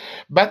Kareem,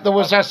 but there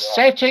was a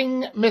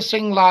setting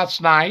missing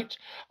last night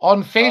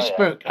on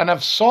Facebook, and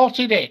I've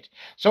sorted it.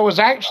 So it was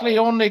actually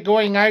only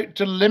going out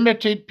to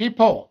limited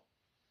people.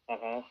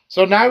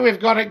 So now we've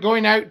got it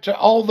going out to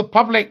all the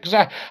public.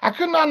 Because I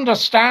couldn't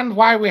understand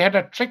why we had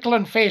a trickle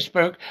on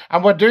Facebook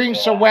and we're doing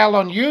so well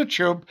on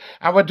YouTube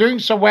and we're doing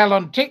so well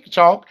on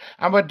TikTok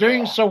and we're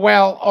doing so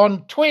well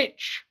on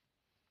Twitch.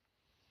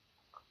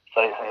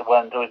 So you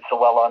weren't doing so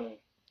well on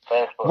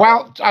Facebook?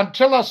 Well,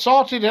 until I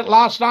sorted it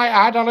last night,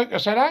 I had a look. I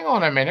said, hang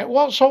on a minute,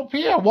 what's up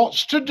here?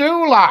 What's to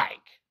do like?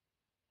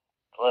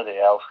 Bloody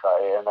hell,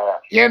 Scotty,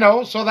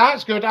 innit? So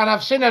that's good. And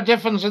I've seen a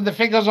difference in the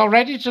figures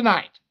already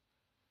tonight.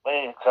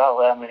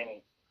 Exactly. I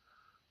mean,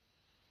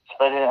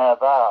 spreading it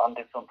about on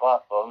different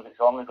platforms, it's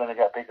only going to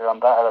get bigger and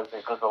better as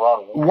it goes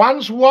along.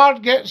 Once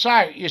word gets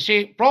out, you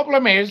see,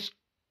 problem is,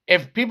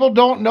 if people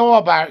don't know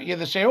about you,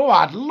 they say, oh,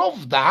 I'd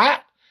love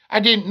that. I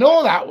didn't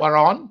know that we're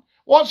on.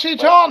 What's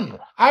it on?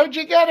 How'd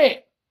you get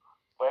it?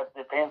 Where's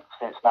it been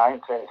since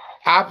 90s?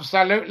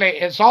 Absolutely.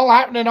 It's all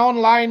happening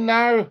online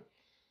now.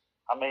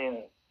 I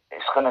mean,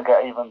 it's going to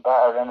get even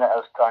better, isn't it,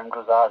 as time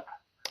goes on?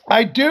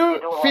 I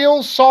do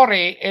feel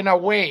sorry in a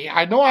way.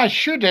 I know I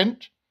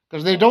shouldn't,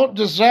 because they don't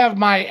deserve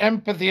my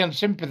empathy and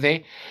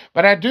sympathy,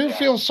 but I do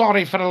feel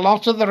sorry for a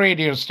lot of the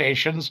radio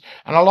stations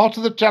and a lot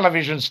of the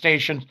television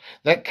stations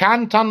that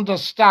can't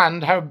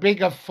understand how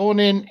big a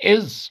phone-in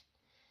is.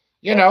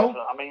 I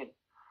mean,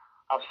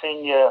 I've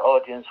seen your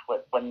audience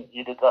when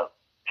you did that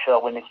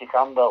show with Nicky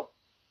Campbell.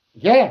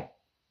 Yeah.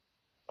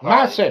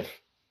 Massive.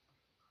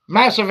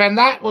 Massive, and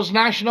that was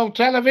national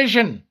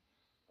television.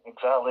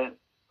 Exactly.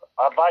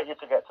 I'd like you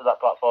to get to that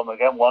platform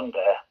again one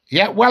day.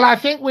 Yeah, well, I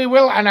think we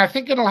will, and I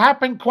think it'll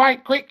happen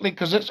quite quickly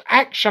because it's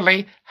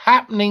actually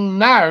happening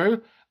now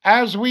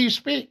as we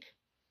speak.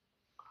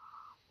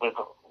 With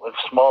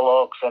small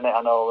oaks in it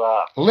and all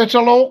that.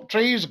 Little oak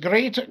trees,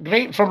 great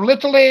from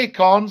little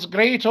acorns,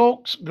 great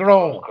oaks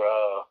grow.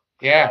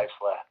 Yeah.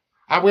 Nicely.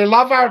 And we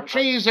love our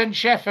trees in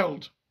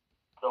Sheffield.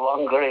 The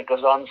longer it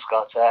goes on,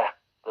 Scotty,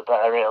 the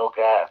better it'll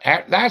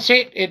get. That's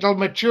it. It'll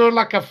mature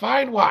like a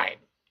fine wine.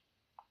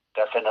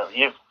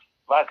 Definitely.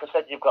 Like I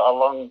said, you've got a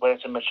long way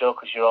to mature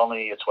because you're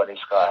only in your 20s,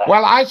 Scott.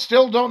 Well, I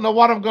still don't know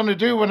what I'm going to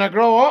do when I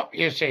grow up,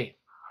 you see.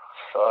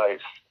 So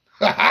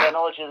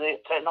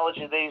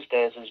technology these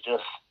days is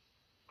just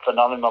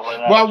phenomenal.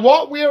 Well,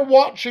 what we're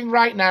watching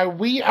right now,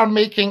 we are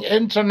making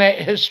internet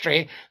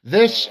history.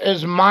 This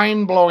is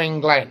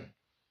mind-blowing, Glenn.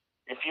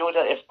 If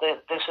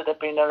this had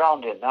been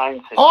around in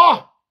 90s...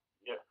 Oh!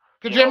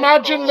 Could you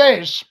imagine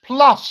this?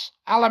 Plus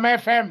Alam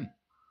FM.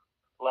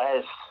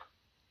 Les.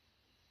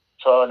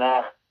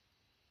 Tony...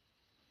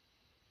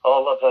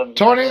 all of them.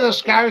 Tony the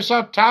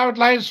Scouser, Towd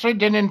Leslie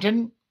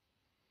Dinnington.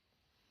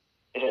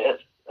 The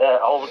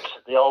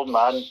old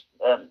man,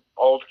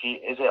 old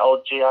GIT,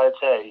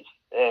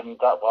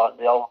 that one,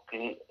 the old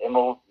him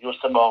who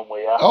used to moan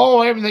with you.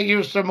 Oh, him that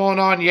used to moan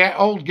on, yeah,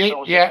 old git,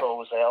 yeah.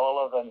 Pussy,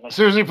 all of them.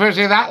 Susie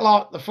Pussy, that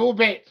lot, the full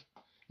bit.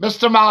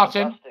 Mr.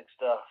 Martin. Fantastic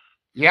stuff.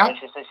 Yeah. When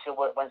she said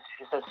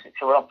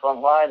she was on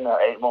front line at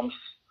 8 months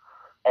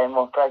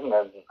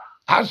pregnant.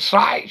 That's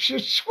right.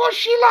 What's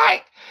she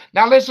like?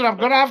 Now listen, I'm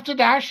going to have to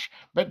dash,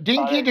 but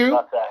dinky do,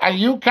 and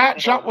you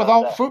catch up with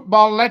all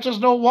football. Let us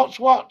know what's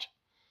what.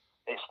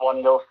 It's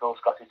 1-0 still,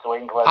 Scotty, to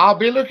England. I'll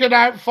be looking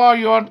out for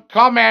you on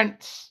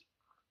comments.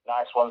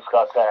 Nice one,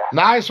 Scotty.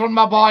 Nice one,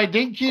 my boy.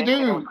 Dinky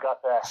do.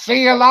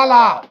 See you,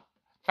 Lala.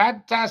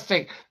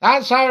 Fantastic.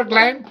 That's our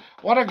Glenn.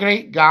 What a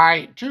great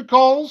guy. 2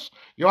 calls.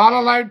 You are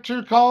allowed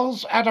 2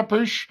 calls at a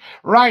push.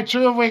 Right,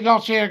 who have we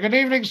got here? Good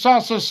evening,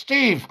 Saucer.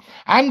 Steve.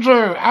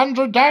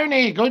 Andrew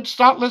Downey. Good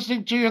start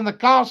listening to you in the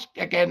car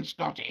again,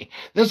 Scotty.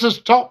 This is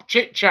top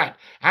chit-chat.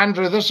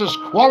 Andrew, this is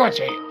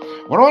quality.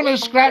 We're only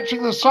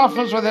scratching the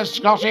surface with this,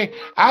 Scotty.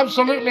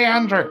 Absolutely,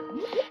 Andrew.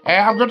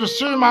 I'm going to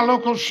sue my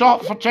local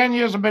shop. For 10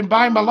 years I've been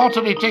buying my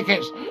lottery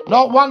tickets.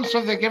 Not once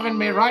have they given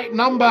me right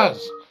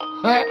numbers.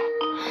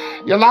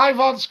 You're live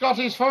on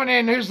Scotty's phone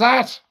in. Who's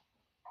that?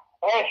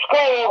 Scotty,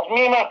 it's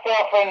me,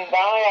 myself, and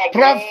I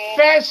again.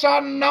 Professor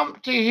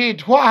Numpty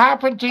Head, what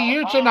happened to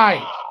you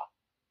tonight?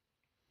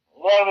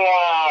 There we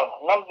are.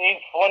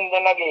 Numpty's phoned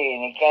in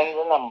again. He kens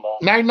the number.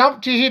 Now,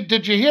 Numpty Head,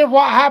 did you hear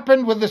what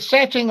happened with the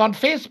setting on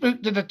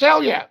Facebook? Did I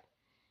tell you?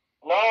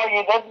 No, No,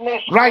 you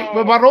didn't. Right,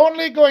 we were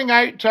only going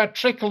out to a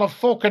trickle of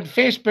folk on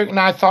Facebook, and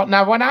I thought,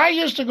 now, when I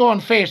used to go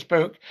on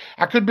Facebook,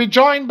 I could be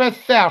joined by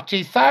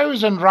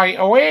 30,000 right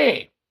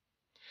away.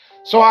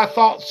 So I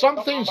thought,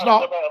 something's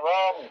not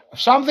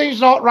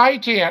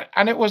right here,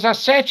 and it was a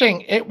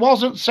setting. It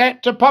wasn't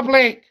set to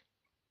public.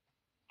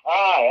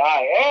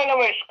 Aye.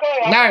 Anyway,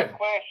 Scotty, I have a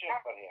question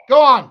for you.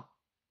 Go on.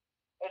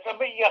 It's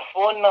about your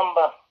phone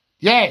number.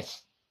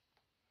 Yes.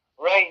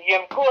 Right,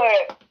 you've got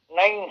it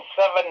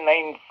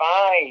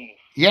 9795.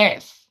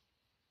 Yes.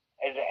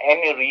 Is there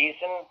any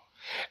reason?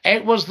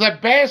 It was the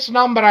best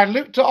number. I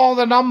looked at all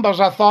the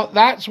numbers. I thought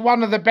that's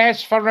one of the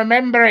best for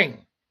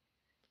remembering.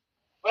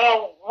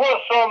 Well,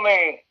 what's on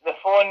me? The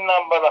phone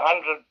number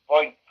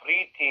 100.3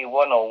 to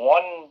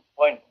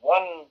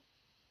 101.1.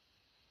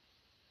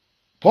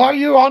 What are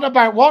you on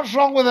about? What's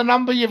wrong with the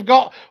number you've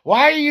got?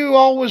 Why are you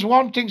always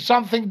wanting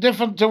something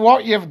different to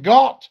what you've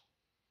got?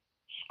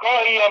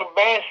 Scotty, your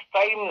best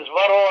times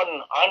were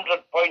on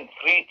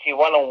 100.3 to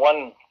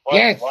 101.1.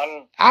 Yes,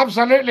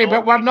 absolutely,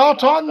 but we're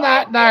not on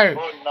that now.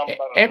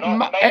 It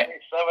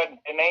 97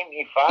 to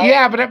 95.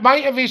 Yeah, but it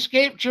might have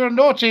escaped your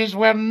notice.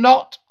 We're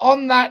not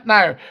on that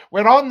now.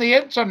 We're on the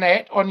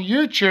internet, on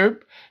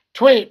YouTube,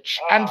 Twitch,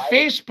 and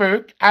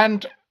Facebook,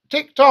 and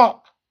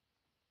TikTok.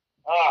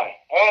 Aye.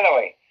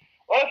 Anyway,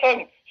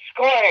 listen,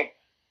 Scotty,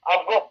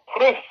 I've got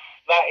proof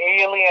that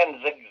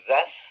aliens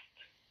exist.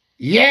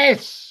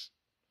 Yes.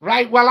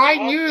 Right, well, I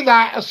knew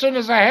that as soon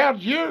as I heard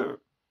you.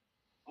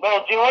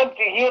 Well, do you want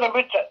to hear about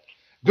it?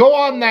 Go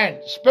on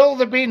then, spill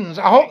the beans.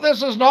 I hope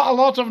this is not a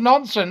lot of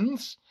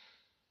nonsense.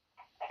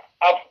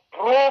 I've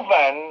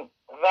proven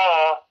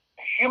that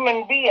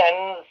human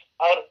beings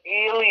are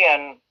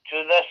alien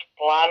to this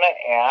planet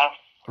Earth.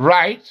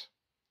 Right.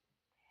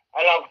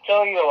 And I'll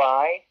tell you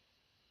why.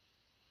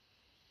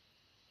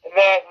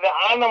 The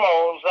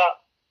animals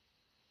that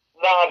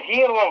are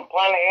here on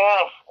planet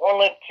Earth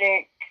only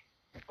take,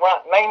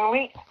 9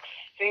 weeks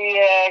to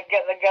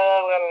get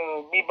together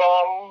and be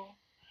born.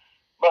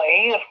 But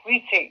here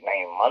we take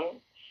 9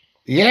 months.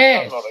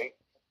 Yes. That's all right.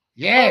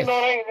 Yes. That's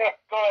all right there,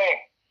 Scotty.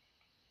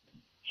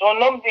 So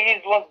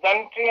nobody's looked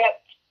into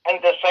it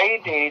and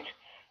decided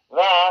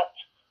that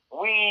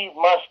we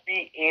must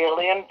be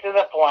alien to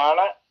the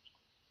planet.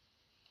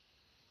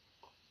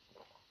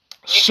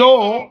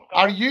 So,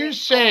 are you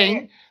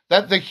saying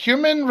that the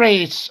human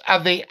race are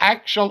the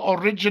actual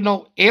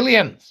original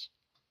aliens?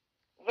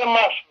 There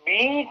must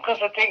be, because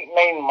it takes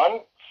 9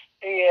 months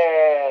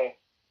to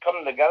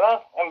come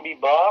together and be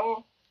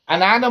born.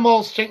 And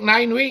animals take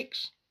 9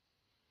 weeks?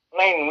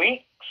 9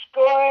 weeks,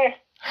 Scotty.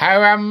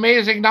 How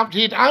amazing,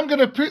 Numpty. I'm going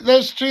to put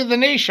this to the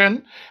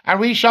nation, and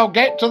we shall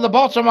get to the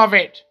bottom of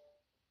it.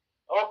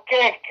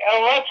 Okay,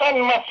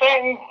 listen, my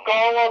second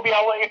call will be a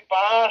little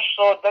pass,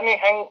 so didn't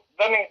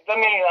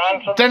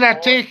answer.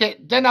 Didn't take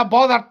it. Didn't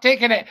bother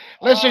taking it.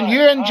 Listen,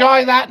 you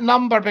enjoy that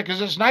number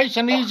because it's nice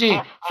and easy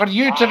for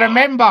you to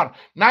remember.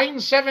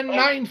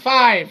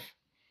 9795.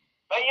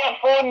 Put your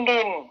phone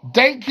down.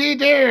 Dinky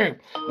do.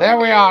 There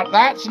we are.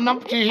 That's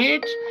Numpty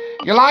Heat.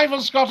 You're live on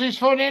Scotty's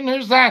phone in.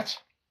 Who's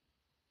that?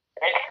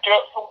 It's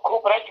Stuart from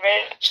Coatbridge,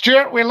 mate.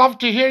 Stuart, we love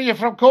to hear you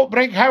from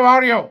Coatbridge. How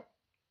are you?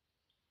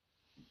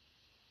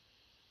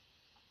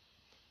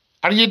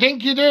 Are you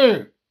dinky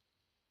do?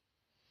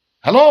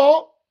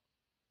 Hello?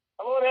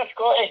 Hello there,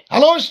 Scotty.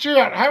 Hello,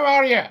 Stuart. How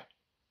are you?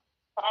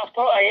 I've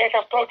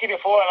talked to you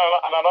before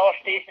on another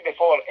station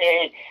before.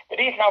 The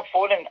reason I'm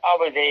phoning, I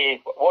was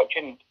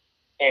watching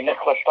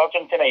Nicola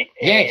Sturgeon tonight.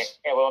 Yes.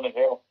 Earlier on as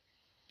well.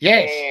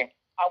 Yes.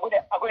 I'm going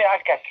to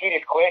ask a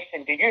serious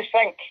question. Do you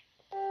think,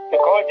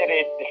 because of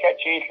the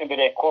situation with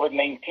the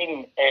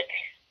COVID-19,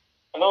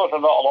 I know there's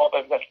not a lot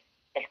of this,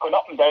 it's going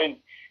up and down,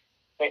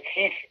 but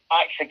she's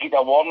actually given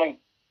a warning.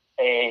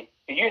 Do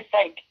you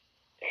think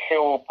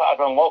she'll put us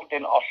on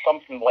lockdown or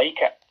something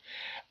like it?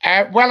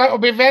 Well, it'll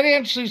be very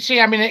interesting to see.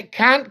 I mean, it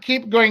can't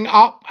keep going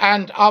up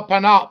and up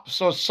and up,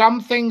 so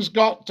something's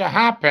got to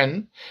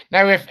happen.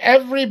 Now, if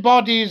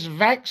everybody's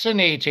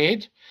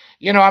vaccinated,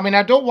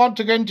 I don't want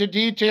to go into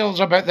details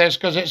about this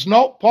because it's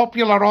not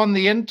popular on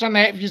the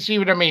internet, if you see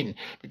what I mean,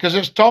 because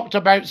it's talked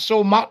about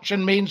so much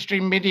in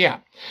mainstream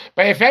media.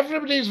 But if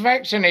everybody's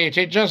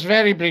vaccinated, just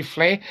very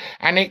briefly,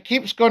 and it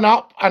keeps going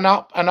up and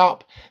up and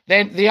up,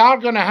 then they are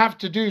going to have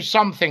to do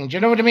something. Do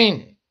you know what I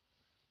mean?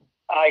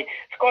 Aye.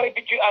 Scotty,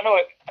 I know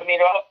it. I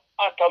mean, I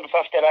turned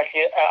 50 this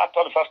year,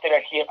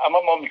 and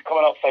my mum's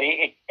coming up for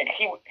 80, and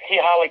she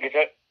hardly goes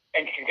out,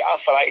 and she's got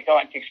arthritis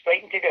and she's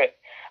frightened to do it.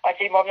 I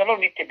say, Mum, you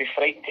don't need to be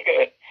frightened to do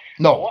it.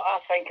 No. But what I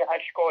think it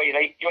is, Scotty,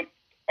 right,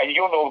 and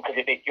you know because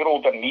you're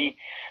older than me,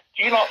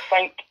 do you not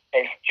think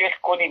it's just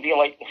going to be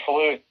like the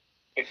flu,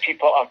 that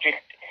people are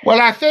just...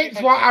 Well, I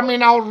think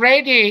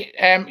already,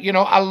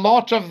 a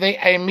lot of the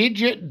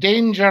immediate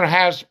danger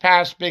has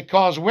passed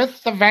because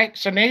with the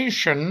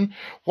vaccination,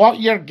 what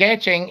you're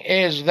getting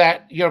is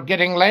that you're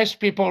getting less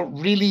people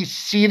really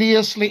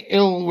seriously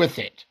ill with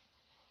it.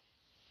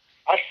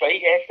 That's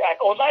right, yes. That's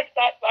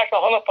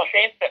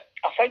 100%. But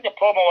I think the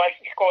problem is,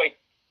 Scotty,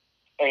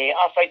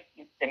 I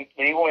think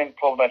the real main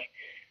problem is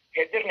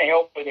it doesn't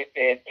help with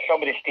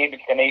some of the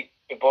statements tonight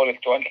with Boris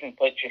Johnson,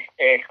 which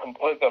is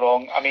completely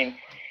wrong. I mean,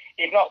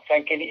 he's not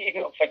thinking in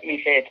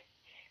his head.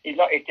 He's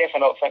definitely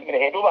not thinking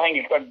in his head. The only thing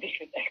he's got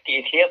decent is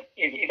his hair.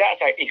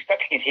 He's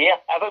fixed his hair.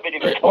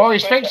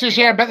 He's fixed his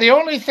hair. But the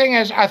only thing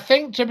is, I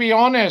think, to be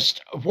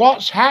honest,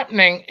 what's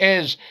happening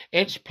is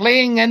it's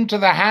playing into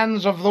the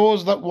hands of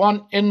those that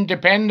want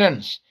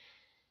independence.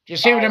 Do you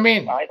see what I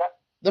mean?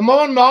 The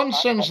more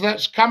nonsense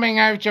that's coming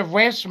out of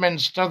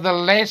Westminster, the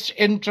less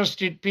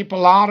interested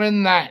people are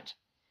in that.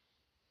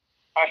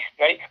 That's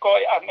right,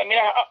 Scott. I mean,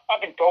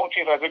 I've been talking to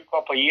you for a good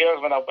couple of years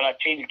when I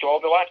changed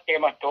job. The last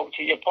time I talked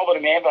to you, you probably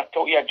remember I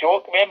told you a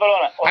joke, remember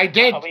on it? I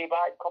did. A wee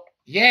back.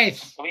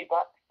 Yes. A wee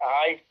back.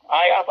 I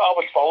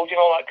was followed and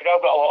all that, because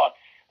I've got a lot of...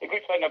 The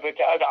good thing about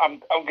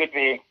it, I'm good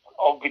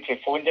with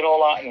phones and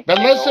all that. But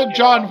listen,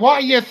 John,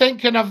 what are you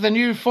thinking of the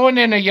new phone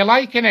in? Are you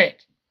liking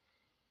it?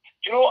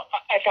 Do you know,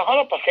 it's 100%.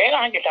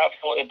 I think it's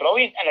absolutely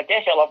brilliant, and I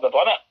definitely love the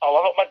bonnet. I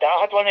love it. My dad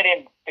had one of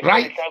them before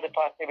right. He sadly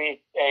passed away.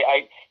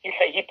 He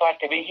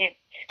passed away.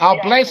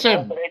 Bless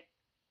him.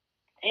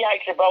 He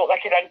actually built,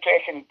 that's an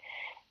interesting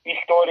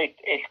story,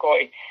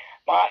 Scotty.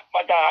 My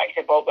dad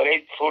actually built the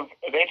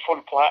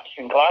Redford Flats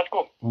in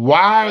Glasgow.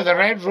 Wow, the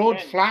Red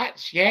Road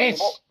Flats, yes.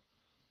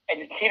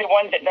 And see the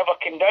ones that never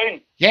came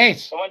down?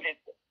 Yes. The ones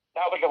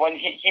that was the one,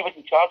 he was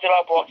in charge of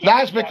that block.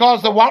 That's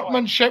because the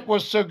workmanship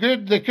was so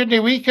good, they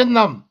couldn't weaken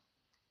them.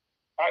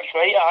 That's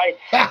right, aye.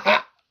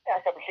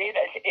 As I'm saying,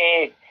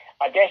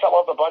 I definitely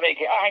love the body.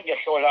 I think your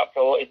show is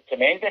absolutely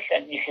tremendous,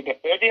 and you should be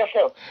proud of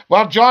yourself.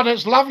 Well, John,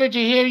 it's lovely to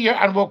hear you,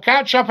 and we'll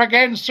catch up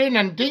again soon,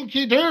 and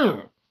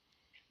dinky-doo.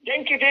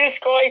 Dinky-doo,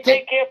 Scotty.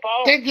 Take care,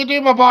 pal.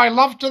 Dinky-doo, my boy.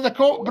 Love to the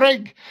Coke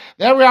Brig.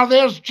 There we are.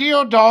 There's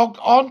Geodog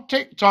on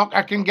TikTok.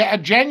 I can get a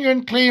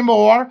genuine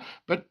Claymore,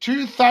 but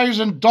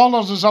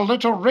 $2,000 is a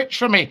little rich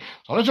for me.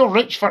 It's a little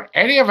rich for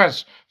any of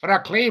us for a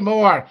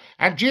Claymore.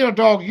 And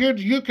Geodog,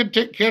 you can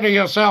take care of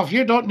yourself.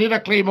 You don't need a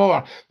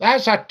Claymore.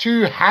 That's a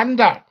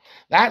two-hander.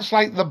 That's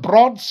like the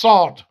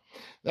broadsword.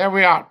 There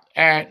we are.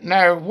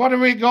 Now, what do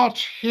we got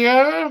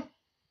here?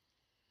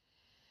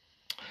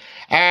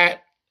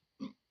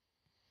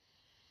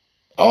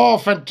 Oh,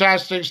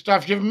 fantastic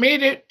stuff. You've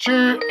made it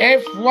to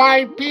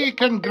FYP.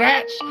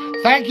 Congrats.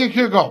 Thank you,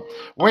 Hugo.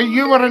 Well,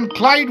 you were in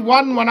Clyde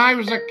 1 when I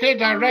was a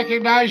kid. I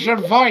recognise your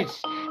voice.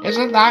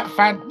 Isn't that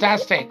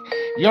fantastic?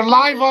 You're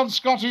live on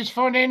Scotty's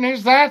Phone In.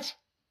 Who's that?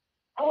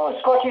 Hello,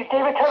 Scotty.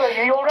 David, how are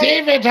you? You all right?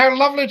 David, how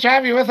lovely to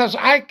have you with us.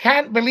 I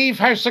can't believe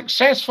how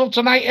successful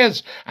tonight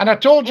is. And I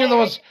told you there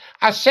was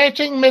a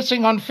setting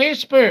missing on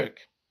Facebook.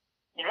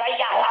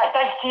 Right, I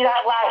did see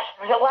that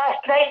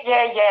last night?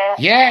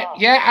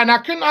 Yeah, and I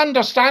couldn't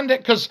understand it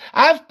because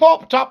I've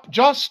popped up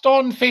just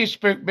on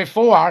Facebook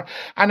before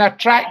and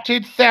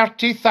attracted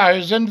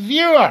 30,000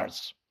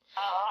 viewers.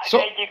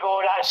 There you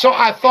go. So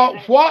I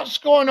thought, what's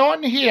going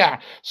on here?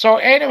 So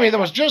anyway, there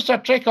was just a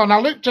trick on. I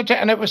looked at it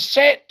and it was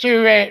set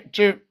to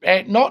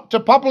not to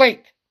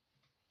public.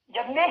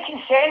 You're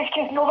making sense,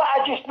 because you know what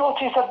I just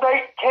noticed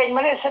about 10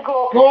 minutes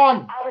ago? Go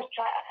on.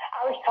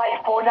 I was trying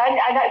to phone in,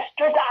 and it's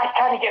good that I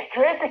can't get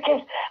through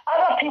because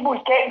other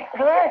people's getting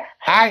through.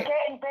 It's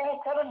getting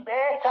better and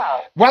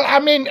better. Well, I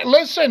mean,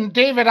 listen,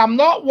 David, I'm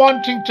not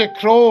wanting to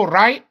crow,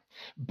 right?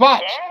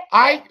 But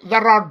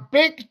there are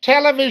big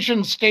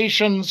television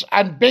stations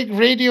and big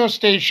radio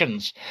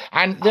stations,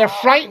 and they're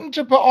frightened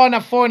to put on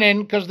a phone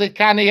in because they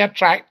can't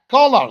attract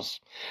callers.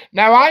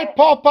 Now, I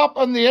pop up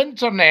on the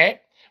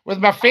internet with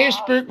my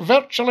Facebook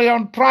virtually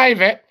on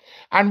private,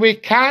 and we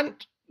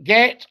can't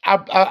get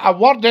a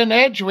word in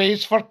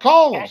edgeways for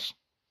calls.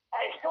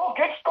 It's so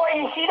good, Scotty.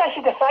 You see, this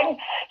is the thing.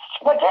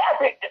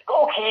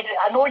 Okay,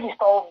 I know you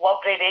still love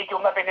the radio,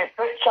 maybe in the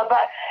future,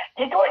 but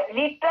you don't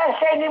need this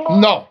anymore.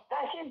 No.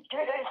 This is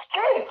good. It's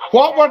good.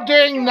 What we're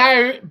doing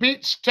now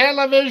beats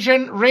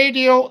television,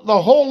 radio,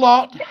 the whole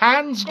lot,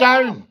 hands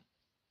down.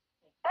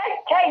 Big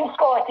time,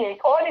 Scotty.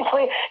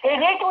 Honestly, the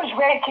radio's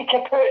went to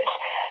kaput.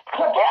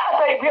 Forget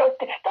about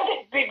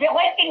they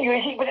let the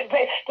music, but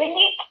they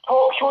need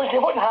talk shows. They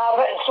wouldn't have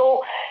it.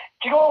 So,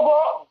 do you know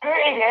what? Boot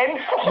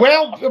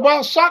again.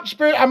 Well, sucks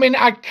boot. I mean,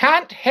 I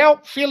can't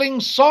help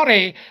feeling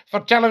sorry for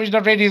television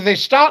and radio. They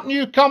start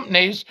new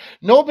companies,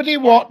 nobody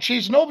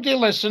watches, nobody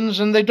listens,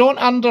 and they don't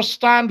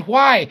understand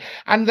why.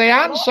 And the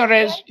answer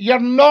is, you're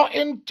not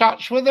in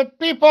touch with the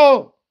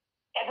people.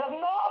 They're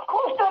not. Of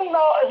course they're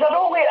not. They're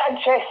only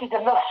interested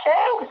in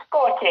themselves,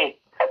 Scotty.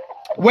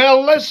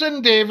 Well,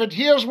 listen, David,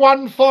 here's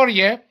one for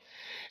you.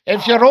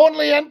 If you're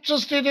only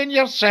interested in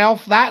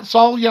yourself, that's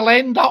all you'll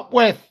end up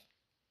with.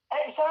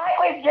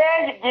 Exactly,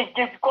 yeah,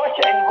 you've got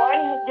it in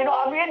one, you know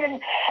what I mean? And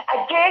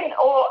again,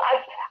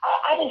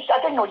 I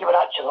didn't know you were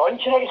actually on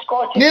tonight,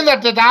 Scotty.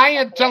 Neither did I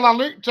until I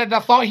looked and I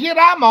thought, here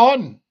I'm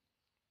on.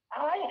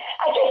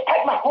 I just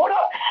picked my phone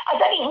up. I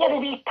didn't hear the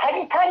wee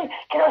ping. Because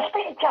I was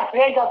speaking to a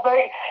friend about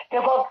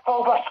the word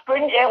silver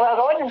spoon earlier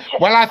on.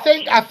 Well, I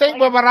think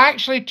we were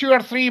actually 2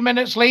 or 3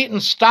 minutes late in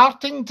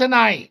starting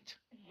tonight.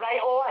 Right,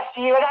 I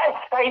see. Well,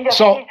 that's fine.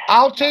 So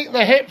I'll take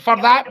the hit for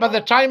that by the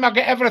time I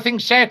get everything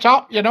set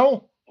up, you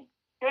know.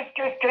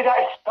 Good,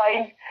 that's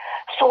fine.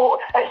 So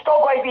it's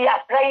not going to be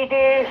a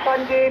Friday,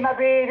 Sunday,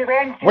 maybe the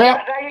Wednesday, Well,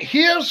 right?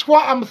 here's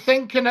what I'm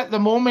thinking at the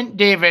moment,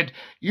 David.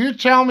 You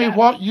tell me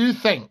what you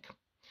think.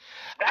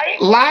 Right?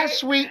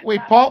 Last week we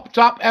popped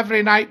up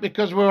every night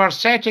because we were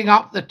setting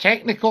up the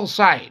technical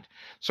side.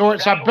 So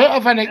it's a bit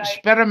of an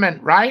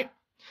experiment, right?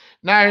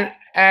 Now,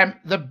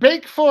 the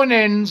big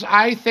phone-ins,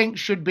 I think,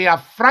 should be a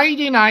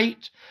Friday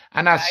night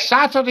and a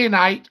Saturday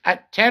night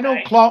at 10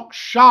 o'clock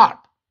sharp.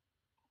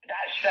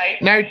 That's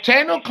right. Now,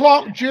 10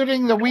 o'clock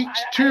during the week's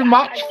too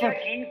much for...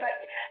 Agree, but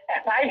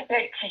if I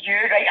said to you,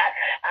 right,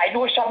 I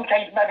know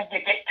sometimes maybe you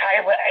get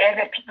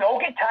tired, people all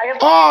get tired.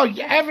 Oh,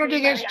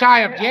 everybody gets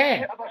tired,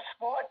 yeah.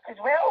 As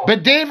well.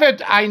 But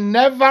David, I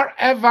never,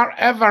 ever,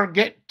 ever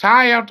get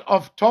tired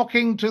of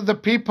talking to the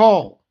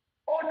people.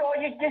 Oh, no,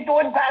 you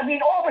don't, but I mean,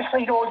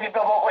 obviously, you've all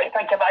got to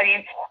think about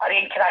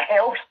arranging kind of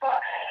health, but,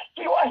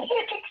 you know, I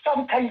think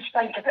sometimes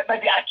think of it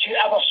maybe a 2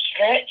 hour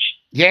stretch.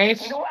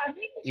 Yes. You know what I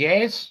mean?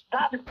 Yes.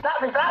 That'd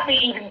be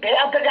even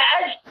better, but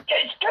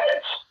it's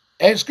good.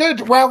 It's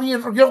good. Well,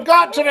 you've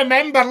got to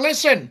remember,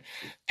 listen,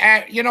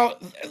 you know,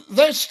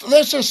 this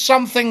is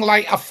something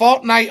like a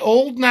fortnight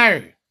old now.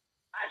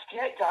 That's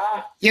correct,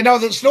 You know,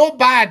 that's no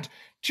bad.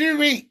 2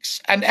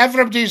 weeks and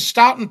everybody's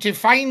starting to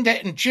find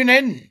it and tune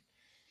in.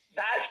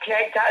 That's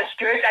correct, that's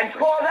good. And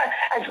for that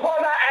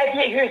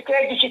idiot who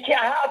said you should take a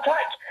heart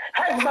attack,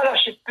 his mother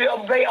should put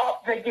him right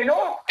up there, you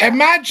know?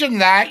 Imagine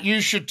that,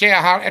 you should take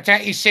a heart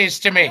attack, he says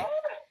to me.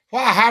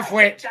 What a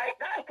half-wit.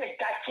 That's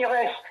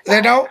ridiculous.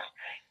 You know?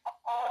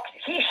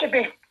 He should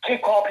be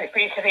took off the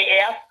face of the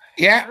earth.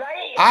 Yeah.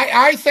 Right?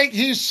 I think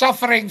he's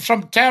suffering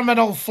from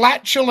terminal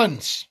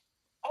flatulence.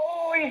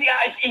 Oh,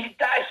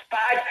 that's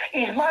bad.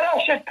 His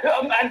mother should put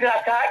him under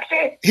a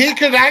taxi. He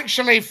could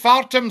actually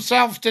fart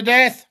himself to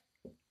death.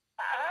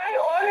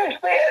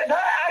 Honestly,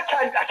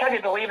 I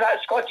can't believe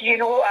that, Scotty, you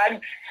know, and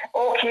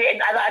okay,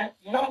 and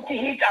Numpty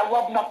Heat, I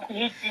love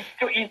Numpty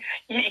Heat,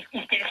 he's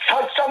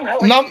somehow...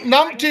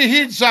 Numpty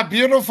Heat's a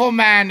beautiful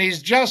man,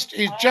 he's just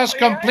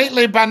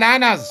completely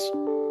bananas.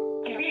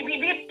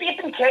 We've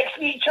been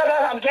texting each other,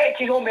 I'm getting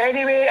to know him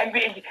anyway, and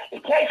he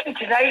texted me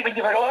tonight when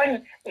you were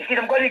on, he said,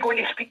 I'm going to go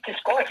and speak to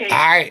Scotty.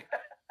 Aye.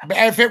 But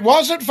if it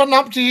wasn't for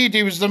Numpty Heat,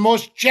 he was the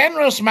most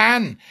generous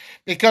man,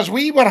 because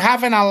we were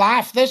having a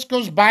laugh. This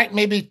goes back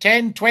maybe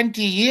 10,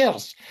 20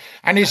 years.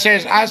 And I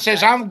says,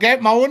 I'll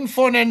get my own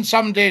phone in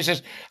someday. He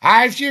says,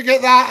 if you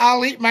get that,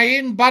 I'll eat my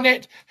own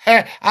bunnet.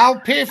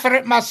 I'll pay for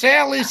it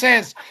myself, he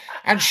says.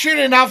 And sure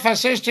enough, I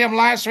says to him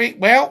last week,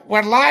 well,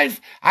 we're live.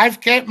 I've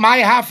kept my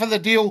half of the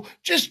deal.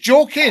 Just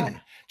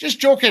joking.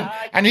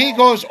 And he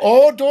goes,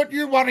 oh, don't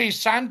you worry,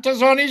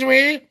 Santa's on his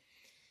way.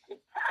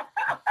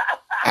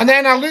 And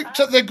then I looked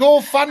at the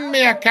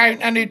GoFundMe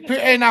account and he'd put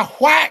in a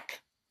whack.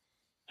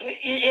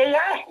 He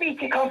asked me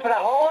to come for a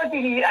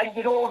holiday and,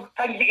 you know,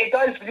 things that he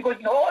does when he goes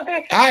on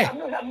holiday.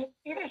 Aye.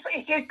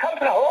 He said, come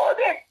for a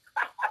holiday.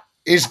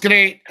 He's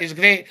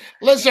great.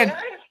 Listen,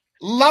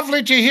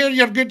 lovely to hear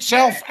your good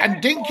self,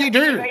 and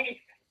dinky-doo.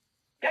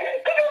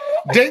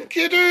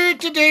 Dinky-doo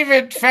to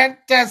David.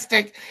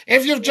 Fantastic.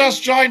 If you've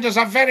just joined us,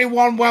 a very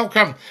warm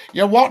welcome.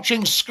 You're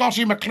watching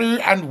Scottie McClue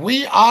and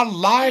we are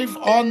live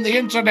on the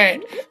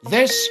internet.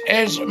 This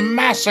is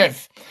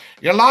massive.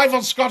 You're live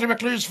on Scottie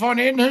McClue's phone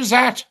in. Who's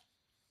that?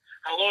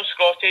 Hello,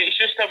 Scotty. It's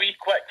just a wee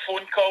quick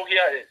phone call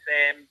here. It's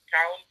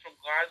Callum from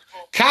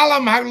Glasgow.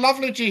 Callum, how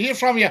lovely to hear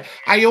from you.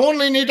 I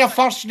only need a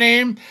first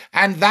name,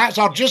 and that's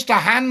or just a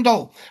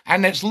handle,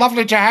 and it's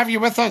lovely to have you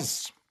with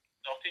us.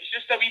 It's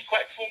just a wee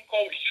quick phone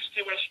call. It's just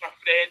to wish my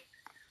friend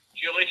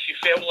Julie. She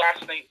fell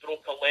last night,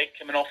 broke her leg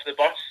coming off the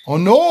bus. Oh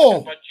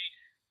no!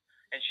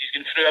 And she's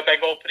going through a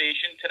big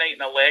operation tonight in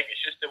her leg.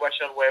 It's just to wish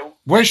her well.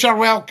 Wish her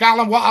well,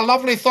 Callum. What a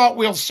lovely thought.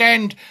 We'll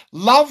send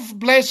love,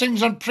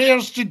 blessings, and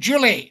prayers to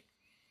Julie.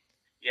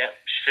 Yeah,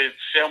 she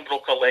fell and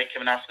broke her leg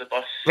coming off the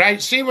bus.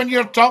 Right, see when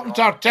you're talking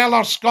to her, tell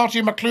her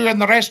Scottie McClue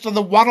and the rest of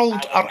the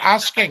world are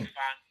asking.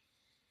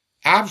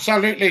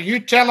 Absolutely, you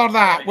tell her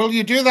that. Will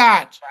you do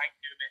that? Thank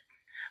you,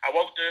 mate. I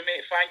will do,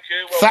 mate. Thank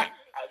you. Well,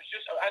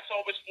 that's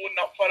always phoning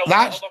up for a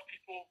lot of other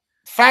people.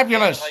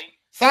 Fabulous.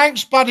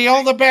 Thanks, buddy.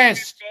 All the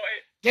best.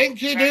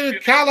 Dinky-doo,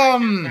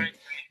 Callum.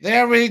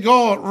 There we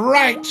go.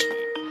 Right.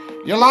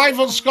 You're live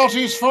on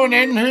Scottie's phone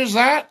in. Who's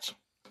that?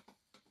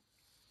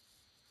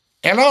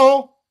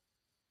 Hello?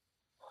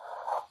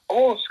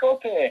 Oh,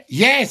 Scotty.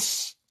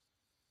 Yes.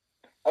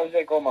 How's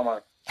it going, my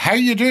man? How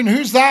you doing?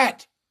 Who's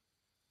that?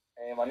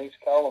 My name's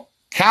Callum.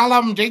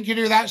 Callum,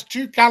 dinky-doo. That's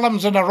 2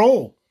 Callums in a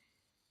row.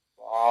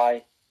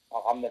 Aye.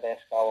 I'm the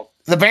best Callum.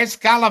 The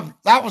best Callum.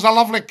 That was a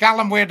lovely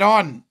Callum we'd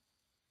on.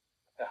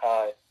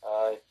 Aye.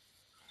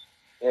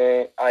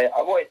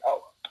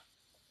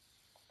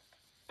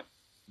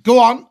 Go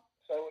on.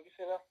 Sorry, what did you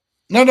say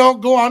there? No,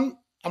 go on.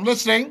 I'm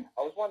listening.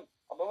 I've been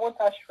wanting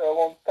to ask you for a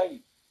long time.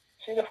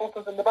 See the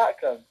photos in the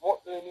background?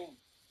 What do they mean?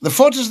 The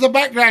photos in the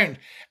background.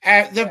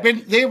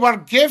 They were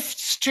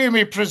gifts to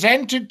me,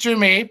 presented to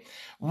me.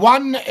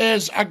 One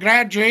is a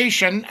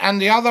graduation,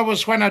 and the other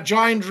was when I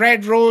joined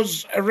Red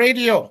Rose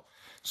Radio.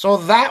 So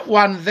that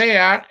one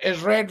there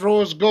is red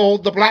rose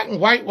gold, the black and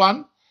white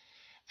one.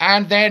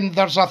 And then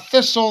there's a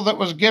thistle that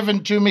was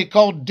given to me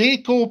called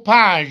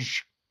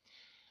decoupage.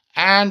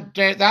 And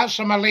that's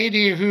from a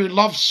lady who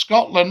loves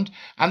Scotland.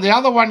 And the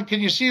other one, can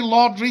you see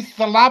Lord Reith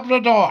the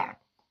Labrador?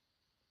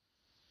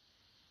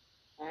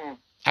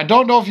 I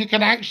don't know if you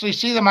can actually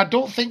see them. I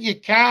don't think you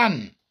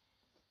can.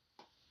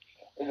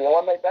 Is the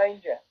one right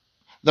behind you?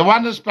 The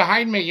one that's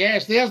behind me,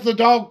 yes. There's the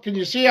dog. Can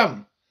you see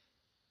him?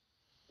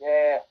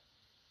 Yeah.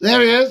 There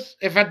he is.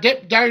 If I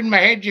dip down my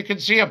head, you can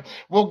see him.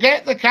 We'll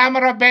get the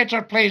camera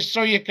better placed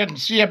so you can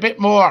see a bit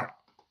more.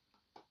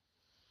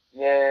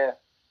 Yeah.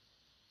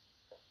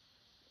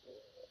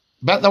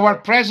 But there were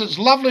presents.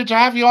 Lovely to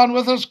have you on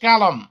with us,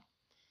 Callum.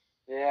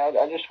 Yeah,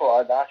 I just thought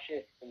I'd ask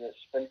you, because it's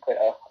been quite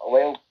a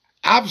while.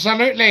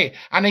 Absolutely.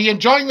 And are you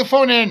enjoying the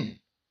phone in?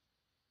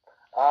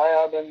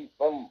 I've been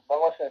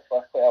listening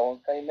for quite a long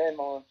time then,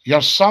 man.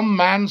 You're some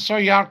man, so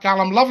you are,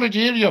 Callum. Lovely to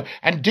hear you.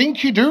 And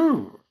dinky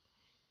do.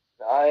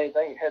 Aye,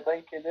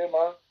 thank you, do,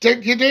 man.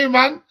 Dinky do,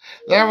 man.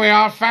 There we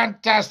are.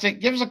 Fantastic.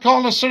 Give us a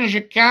call as soon as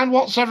you can.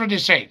 What's everybody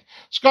saying?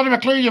 Scotty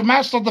McClue, you've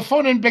mastered the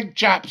phone in, big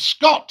chap.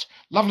 Scott,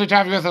 lovely to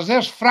have you with us.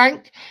 There's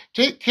Frank.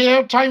 Take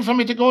care. Time for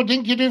me to go.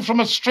 Dinky do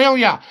from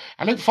Australia.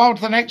 I look forward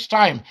to the next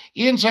time.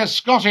 Ian says,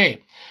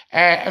 Scotty,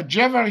 did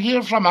you ever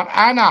hear from her?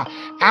 Anna.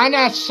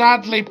 Anna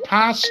sadly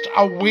passed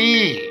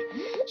away.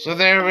 So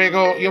there we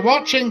go. You're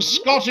watching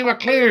Scotty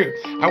McClue,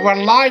 and we're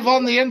live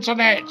on the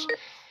internet.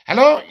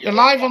 Hello? You're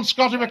live on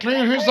Scotty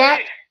McClue. Who's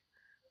that?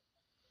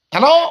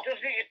 Hello?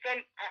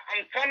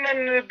 I'm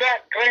turning the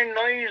background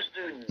noise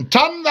down.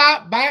 Turn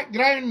that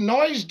background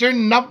noise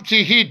down,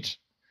 numpty head.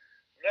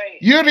 Right.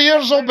 Your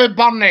ears will be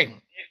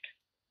burning.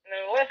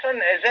 Now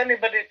listen, has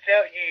anybody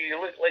tell you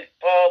look like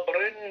Paul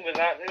Brown with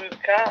that new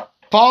cap?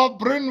 Paul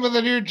Brown with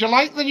the new... Do you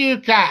like the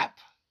new cap?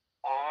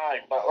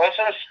 Aye, but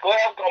listen, Scott,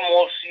 I've got a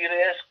more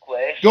serious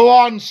question. Go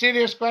on,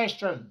 serious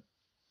question.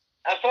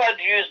 I thought I'd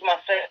use my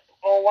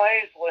simple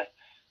wisely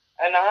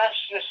and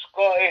ask you,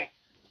 Scotty,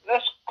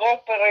 this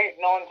copyright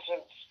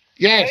nonsense.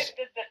 Yes.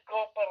 When did the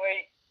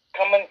copyright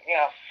come into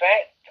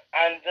effect,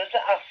 and does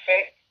it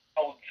affect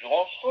Al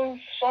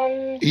Johnson's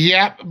son?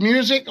 Yep,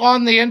 music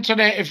on the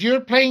internet. If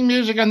you're playing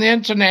music on the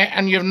internet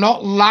and you're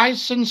not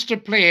licensed to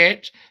play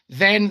it,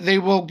 then they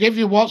will give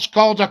you what's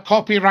called a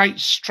copyright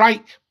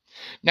strike.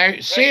 Now,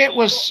 say it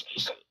was...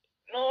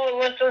 No,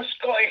 listen,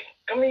 Scotty,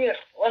 come here,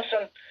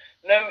 listen.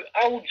 Now,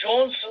 Al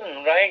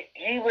Johnson, right,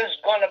 he was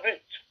gone about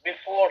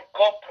before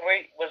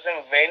copyright was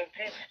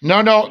invented.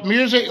 No,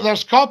 music,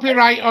 there's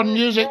copyright on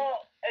music.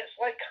 It's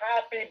like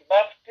Happy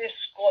Birthday,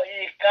 Scotty,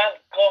 you can't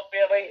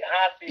copyright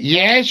Happy Birthday.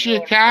 Yes,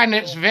 you can,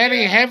 it's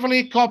very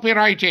heavily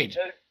copyrighted.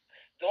 Now,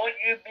 don't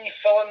you be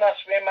filling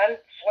us with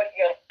mints like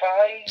your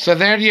pies. So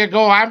there you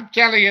go, I'm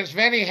telling you, it's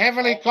very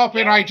heavily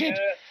copyrighted.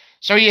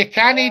 So you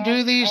can't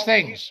do these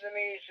things.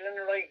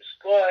 Right,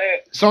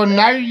 Scotty. So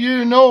now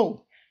you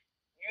know.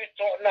 You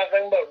talk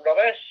nothing but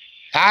rubbish.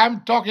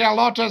 I'm talking a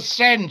lot of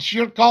sense.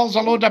 Your call's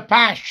a load of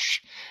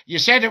pash. You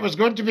said it was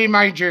going to be,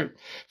 mind you.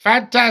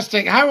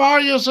 Fantastic. How are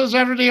you, says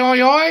everybody?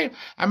 Oi, oi.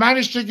 I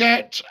managed to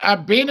get a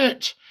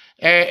bayonet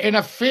in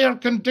a fair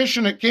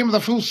condition. It came with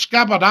a full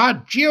scabbard.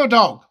 Ah,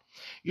 Geodog.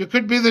 You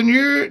could be the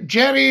new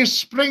Jerry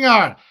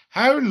Springer.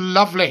 How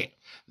lovely.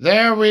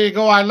 There we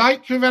go. I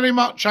like you very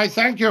much. I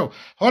thank you.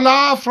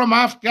 Hola from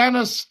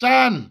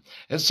Afghanistan.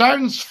 It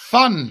sounds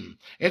fun.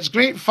 It's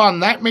great fun.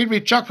 That made me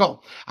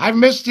chuckle. I've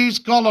missed these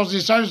callers. He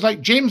sounds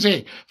like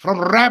Jamesy from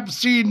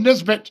Rabsy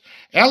Nisbet.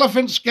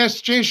 Elephants'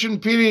 gestation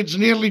period's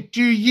nearly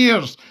 2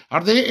 years.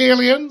 Are they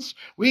aliens?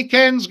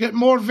 Weekends get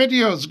more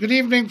videos. Good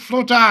evening,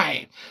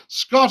 Floaty.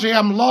 Scotty,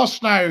 I'm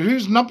lost now.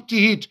 Who's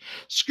Numpty Head?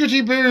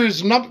 Scooty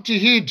Boo's Numpty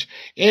Head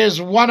is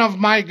one of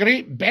my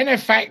great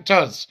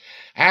benefactors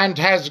and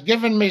has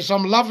given me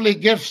some lovely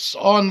gifts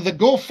on the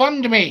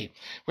GoFundMe,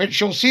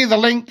 which you'll see the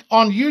link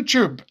on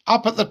YouTube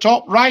up at the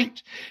top right.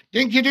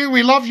 Dinky Doo,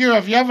 we love you.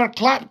 Have you ever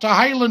clapped a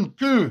Highland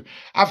coo?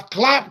 I've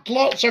clapped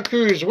lots of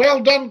coos. Well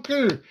done,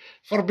 coo,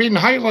 for being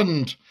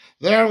Highland.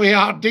 There we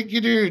are, Dinky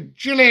Doo.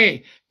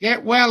 Julie,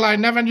 get well. I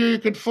never knew you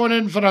could phone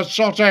in for a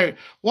sort out.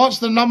 What's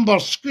the number?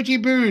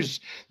 Scooty Boos.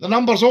 The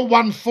number's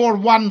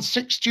 0141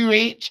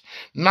 628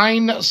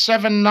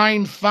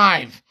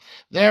 9795.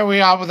 There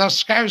we are with a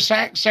Scouse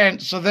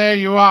accent, so there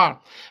you are.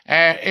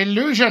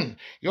 Illusion.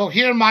 You'll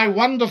hear my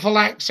wonderful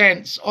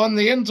accents on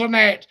the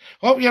internet.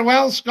 Hope you're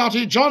well,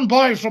 Scotty. John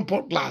Boy from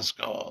Port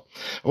Glasgow.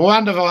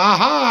 Wonderful.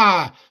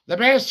 Aha! The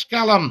best,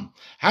 Callum.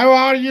 How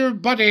are you,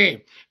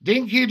 buddy?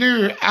 Dinky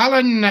Doo.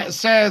 Alan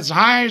says,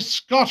 hi,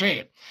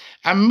 Scotty.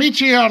 A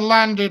meteor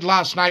landed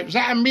last night. Was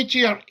that a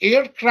meteor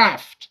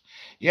aircraft?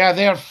 Yeah,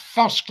 they're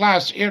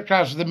first-class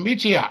aircraft. The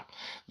meteor.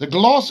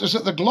 Is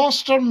it the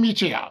Gloucester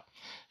meteor?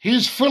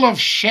 He's full of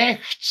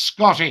shecht,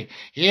 Scotty.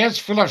 He is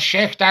full of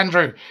shecht,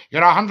 Andrew.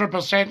 You're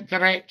 100%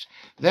 correct.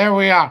 There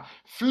we are.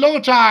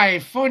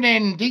 Floaty, phone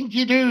in,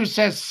 Dinky Doo,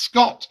 says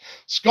Scott.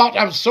 Scott,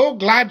 I'm so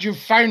glad you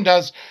found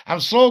us.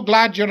 I'm so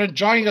glad you're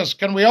enjoying us.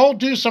 Can we all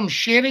do some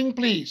sharing,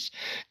 please?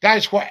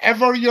 Guys,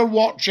 whatever you're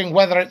watching,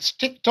 whether it's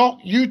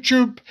TikTok,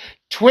 YouTube,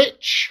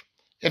 Twitch.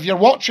 If you're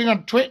watching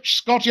on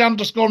Twitch,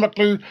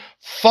 Scotty_McClue,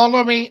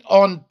 follow me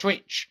on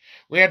Twitch.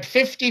 We had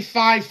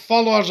 55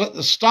 followers at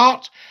the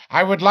start.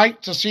 I would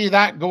like to see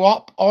that go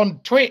up on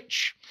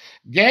Twitch.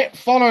 Get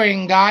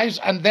following, guys,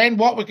 and then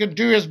what we could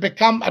do is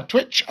become a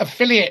Twitch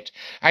affiliate.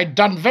 I'd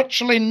done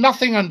virtually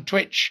nothing on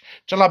Twitch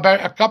till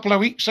about a couple of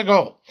weeks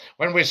ago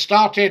when we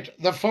started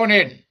the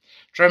phone-in.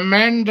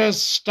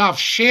 Tremendous stuff.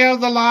 Share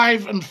the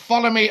live and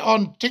follow me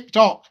on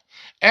TikTok.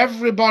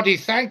 Everybody,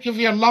 thank you for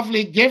your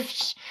lovely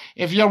gifts.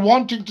 If you're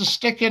wanting to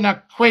stick in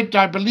a quid,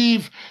 I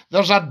believe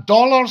there's a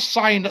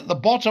 $ at the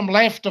bottom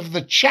left of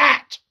the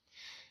chat.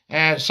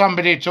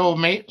 Somebody told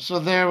me. So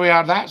there we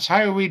are. That's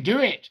how we do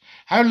it.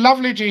 How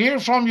lovely to hear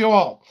from you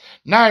all.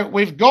 Now,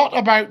 we've got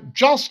about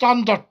just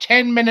under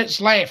 10 minutes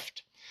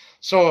left.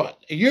 So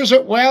use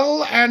it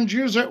well and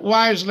use it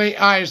wisely,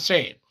 I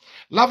say.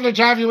 Lovely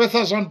to have you with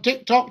us on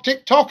TikTok.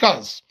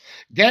 TikTokers,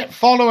 get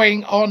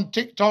following on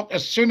TikTok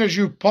as soon as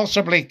you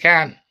possibly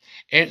can.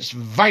 It's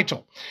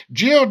vital.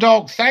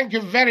 Geodog, thank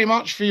you very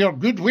much for your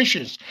good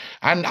wishes.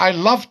 And I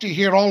love to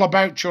hear all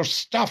about your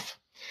stuff.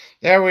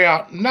 There we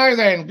are. Now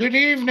then, good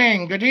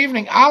evening. Good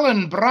evening.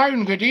 Alan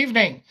Brown, good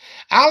evening.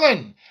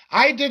 Alan,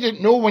 I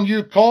didn't know when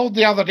you called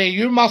the other day,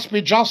 you must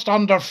be just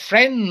under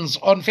friends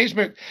on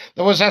Facebook.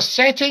 There was a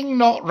setting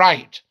not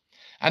right.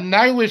 And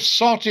now we've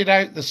sorted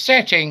out the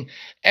setting.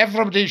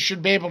 Everybody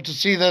should be able to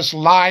see this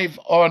live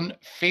on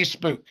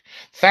Facebook.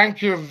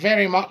 Thank you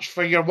very much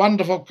for your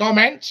wonderful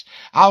comments.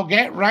 I'll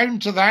get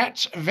round to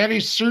that very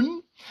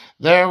soon.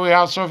 There we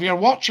are. So if you're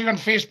watching on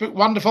Facebook,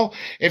 wonderful.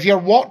 If you're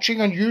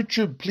watching on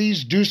YouTube,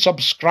 please do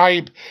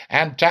subscribe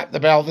and tap the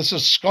bell. This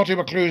is Scotty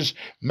McClue's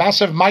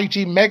massive,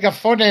 mighty, mega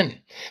phone-in.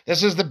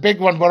 This is the big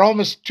one. We're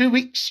almost 2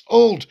 weeks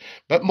old,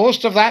 but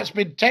most of that's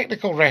been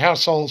technical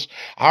rehearsals.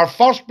 Our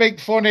first big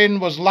phone-in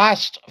was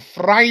last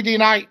Friday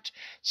night,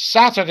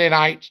 Saturday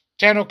night,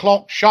 10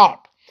 o'clock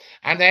sharp.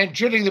 And then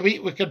during the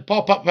week, we could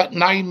pop up at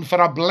 9 for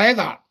a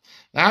blether.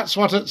 That's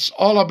what it's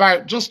all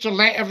about, just to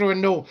let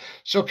everyone know.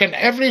 So can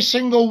every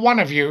single one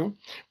of you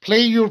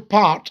play your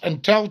part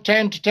and tell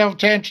 10 to tell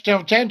 10 to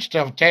tell 10 to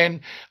tell 10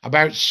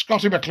 about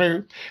Scotty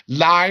McClue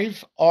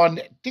live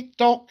on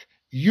TikTok,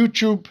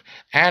 YouTube,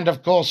 and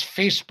of course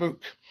Facebook.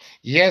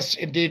 Yes,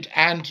 indeed,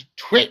 and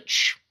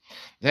Twitch.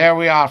 There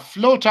we are.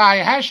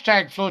 Floatie,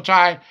 hashtag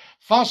Floatie.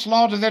 First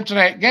Lord of the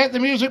Internet. Get the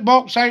music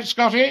box out,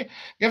 Scotty.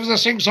 Give us a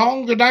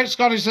sing-song. Good night,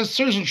 Scotty, says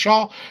Susan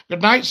Shaw.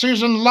 Good night,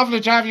 Susan. Lovely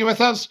to have you with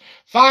us.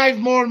 5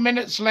 more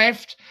minutes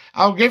left.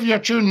 I'll give you a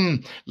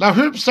tune. La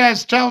Hoop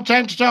says, tell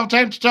 10 to tell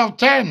 10 to tell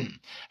 10.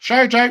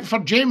 Shout out for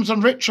James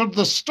and Richard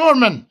the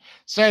Storeman,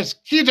 says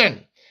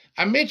Keaton.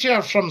 A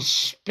meteor from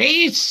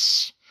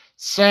space,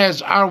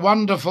 says our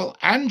wonderful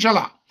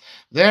Angela.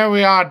 There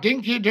we are.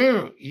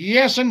 Dinky-doo.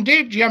 Yes,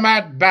 indeed, you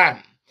mad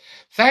bam.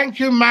 Thank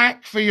you,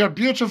 Mac, for your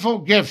beautiful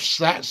gifts.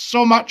 That's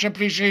so much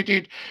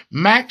appreciated.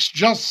 Max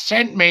just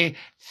sent me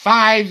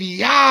 5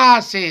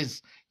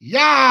 yeses.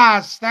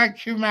 Yes,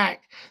 thank you,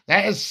 Mac.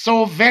 That is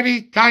so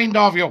very kind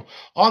of you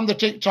on the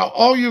TikTok.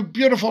 All you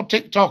beautiful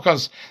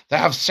TikTokers that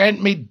have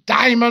sent me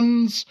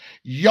diamonds,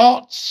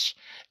 yachts,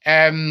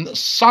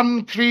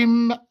 sun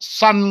cream,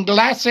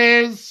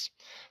 sunglasses.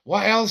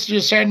 What else do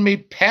you send me?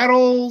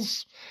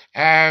 Pearls.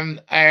 Paper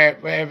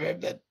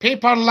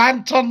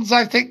lanterns,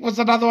 I think was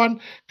another one,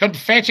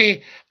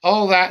 confetti,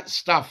 all that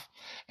stuff.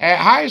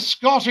 Hi,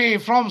 Scotty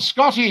from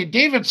Scotty,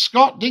 David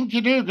Scott,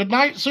 Dinky-doo. Good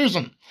night,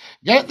 Susan.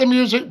 Get the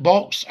music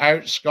box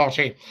out,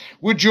 Scotty.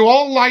 Would you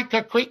all like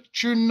a quick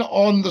tune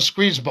on the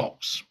squeeze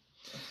box?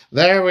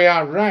 There we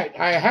are. Right,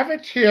 I have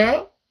it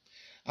here.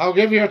 I'll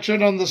give you a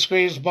tune on the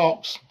squeeze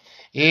box.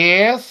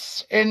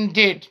 Yes,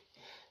 indeed.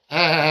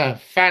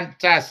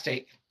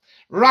 Fantastic.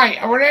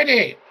 Right, are we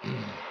ready?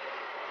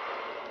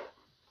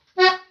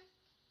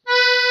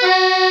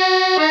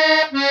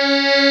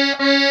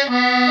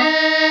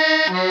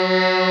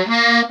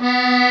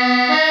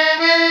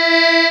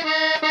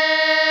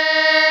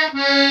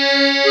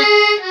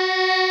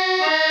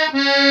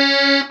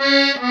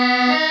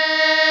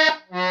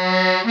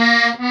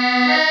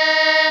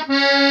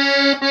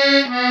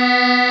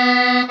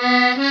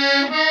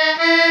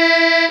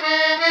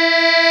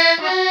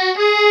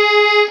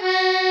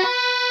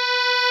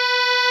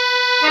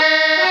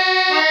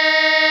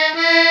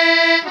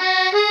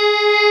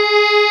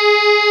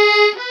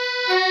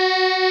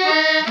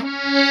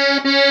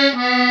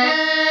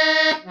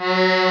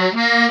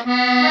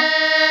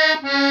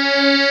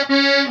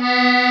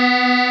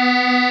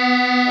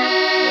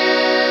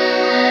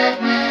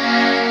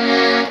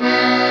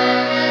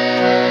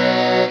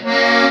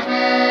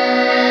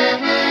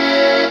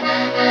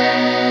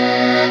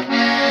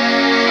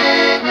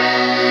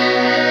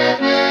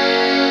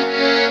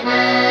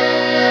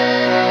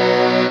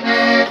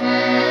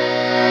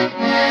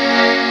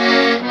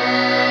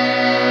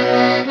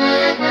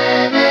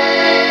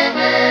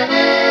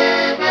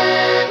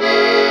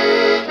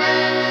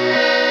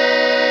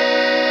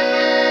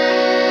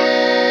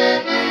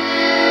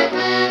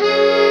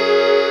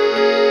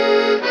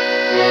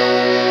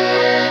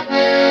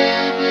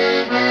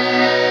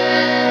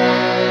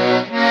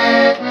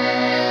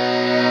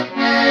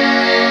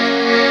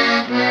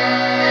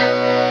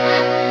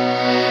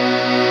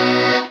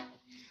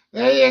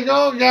 you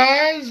go,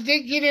 guys.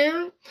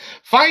 Dinky-doo.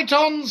 Fight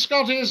on,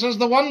 Scotty, says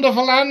the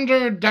wonderful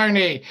Andrew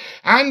Downey.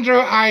 Andrew,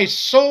 I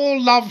so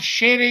love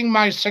sharing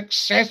my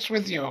success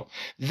with you.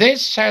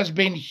 This has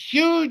been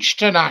huge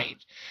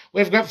tonight.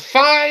 We've got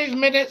 5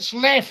 minutes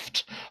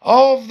left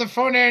of the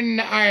phone-in,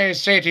 I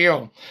say to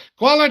you.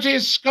 Quality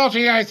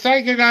Scotty, I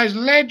thank you guys.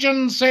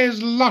 Legend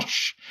says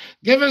Lush.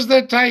 Give us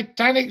the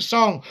Titanic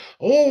song.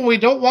 Oh, we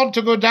don't want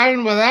to go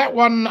down with that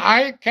one,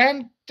 I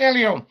can tell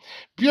you.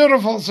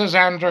 Beautiful, says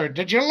Andrew.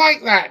 Did you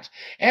like that?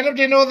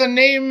 Anybody know the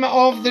name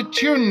of the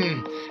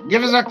tune?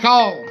 Give us a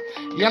call.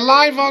 You're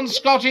live on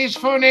Scotty's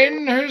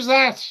phone-in. Who's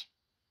that?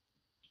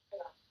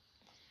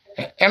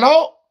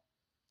 Hello?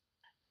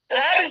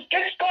 That was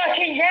good,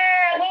 Scotty. Yeah,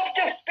 I love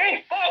the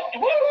Space Box.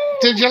 Woo!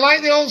 Did you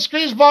like the old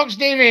Space Box,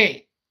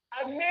 Davey?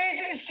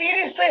 Amazing,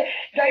 seriously.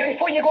 Now,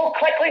 before you go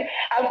quickly,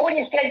 I'm going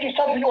to send you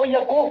something on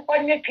your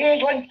GoFundMe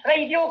page on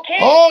Friday, okay?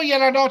 Oh,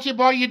 you're a naughty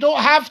boy. You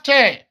don't have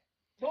to.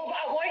 No, but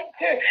I want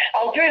to.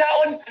 I'll do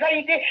that on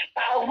Friday,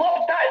 but I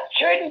love that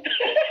tune.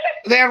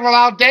 There, well,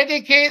 I'll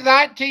dedicate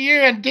that to you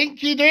and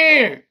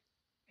Dinky-doo.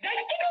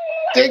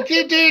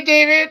 Dinky-doo,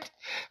 David.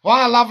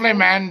 What a lovely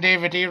man,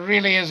 David. He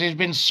really is. He's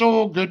been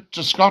so good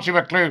to Scotty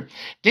McClue.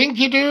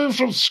 Dinky-doo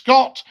from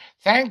Scott.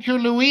 Thank you,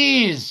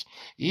 Louise.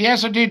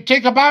 Yes, indeed.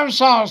 Take a bow,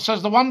 sir,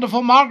 says the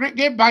wonderful Margaret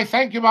Gibb. I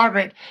thank you,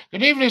 Margaret.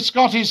 Good evening,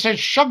 Scotty, says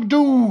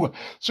Shugdoo.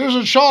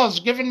 Susan Shaw's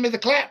given me the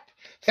clap.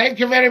 Thank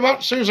you very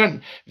much,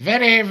 Susan.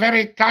 Very,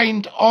 very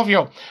kind of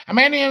you. How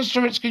many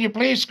instruments can you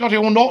play, Scotty?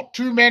 Oh, not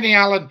too many,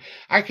 Alan.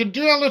 I can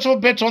do a little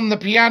bit on the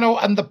piano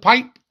and the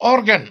pipe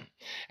organ.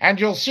 And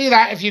you'll see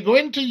that if you go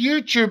into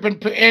YouTube and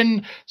put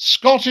in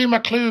Scotty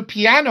McClue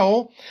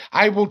piano,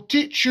 I will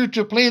teach you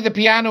to play the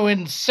piano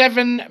in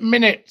 7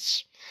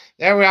 minutes.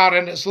 There we are,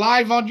 and it's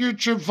live on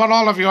YouTube for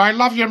all of you. I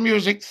love your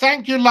music.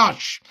 Thank you,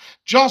 Lush.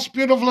 Just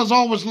beautiful as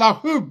always,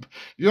 Lahoob.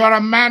 You are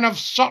a man of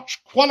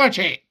such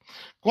quality.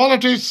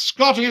 Quality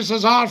Scotty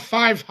says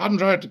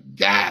R500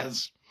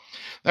 Gaz.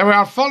 There we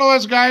are. Follow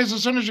us, guys,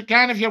 as soon as you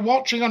can. If you're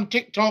watching on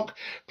TikTok,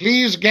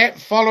 please get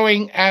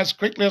following as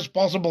quickly as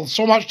possible.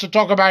 So much to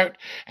talk about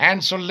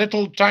and so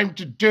little time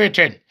to do it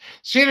in.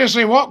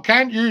 Seriously, what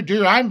can't you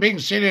do? I'm being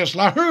serious.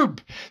 Lahoob.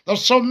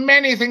 There's so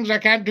many things I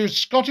can't do.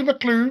 Scotty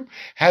McClue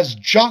has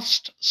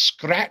just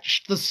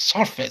scratched the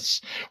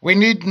surface. We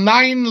need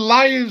 9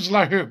 lives,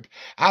 Lahoob.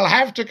 I'll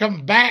have to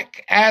come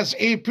back as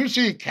a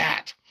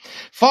pussycat.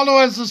 Follow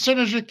us as soon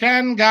as you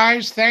can,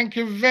 guys. Thank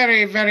you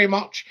very, very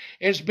much.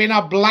 It's been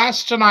a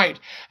blast tonight.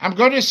 I'm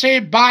going to say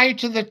bye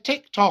to the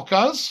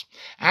TikTokers,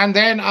 and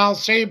then I'll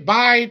say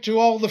bye to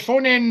all the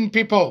phone-in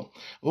people.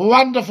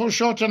 Wonderful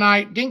show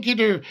tonight.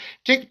 Dinky-doo.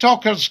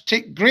 TikTokers,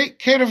 take great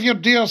care of your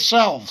dear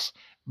selves.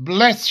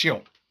 Bless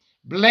you.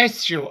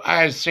 Bless you,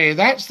 I say.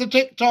 That's the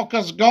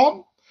TikTokers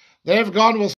gone. They've gone. We'll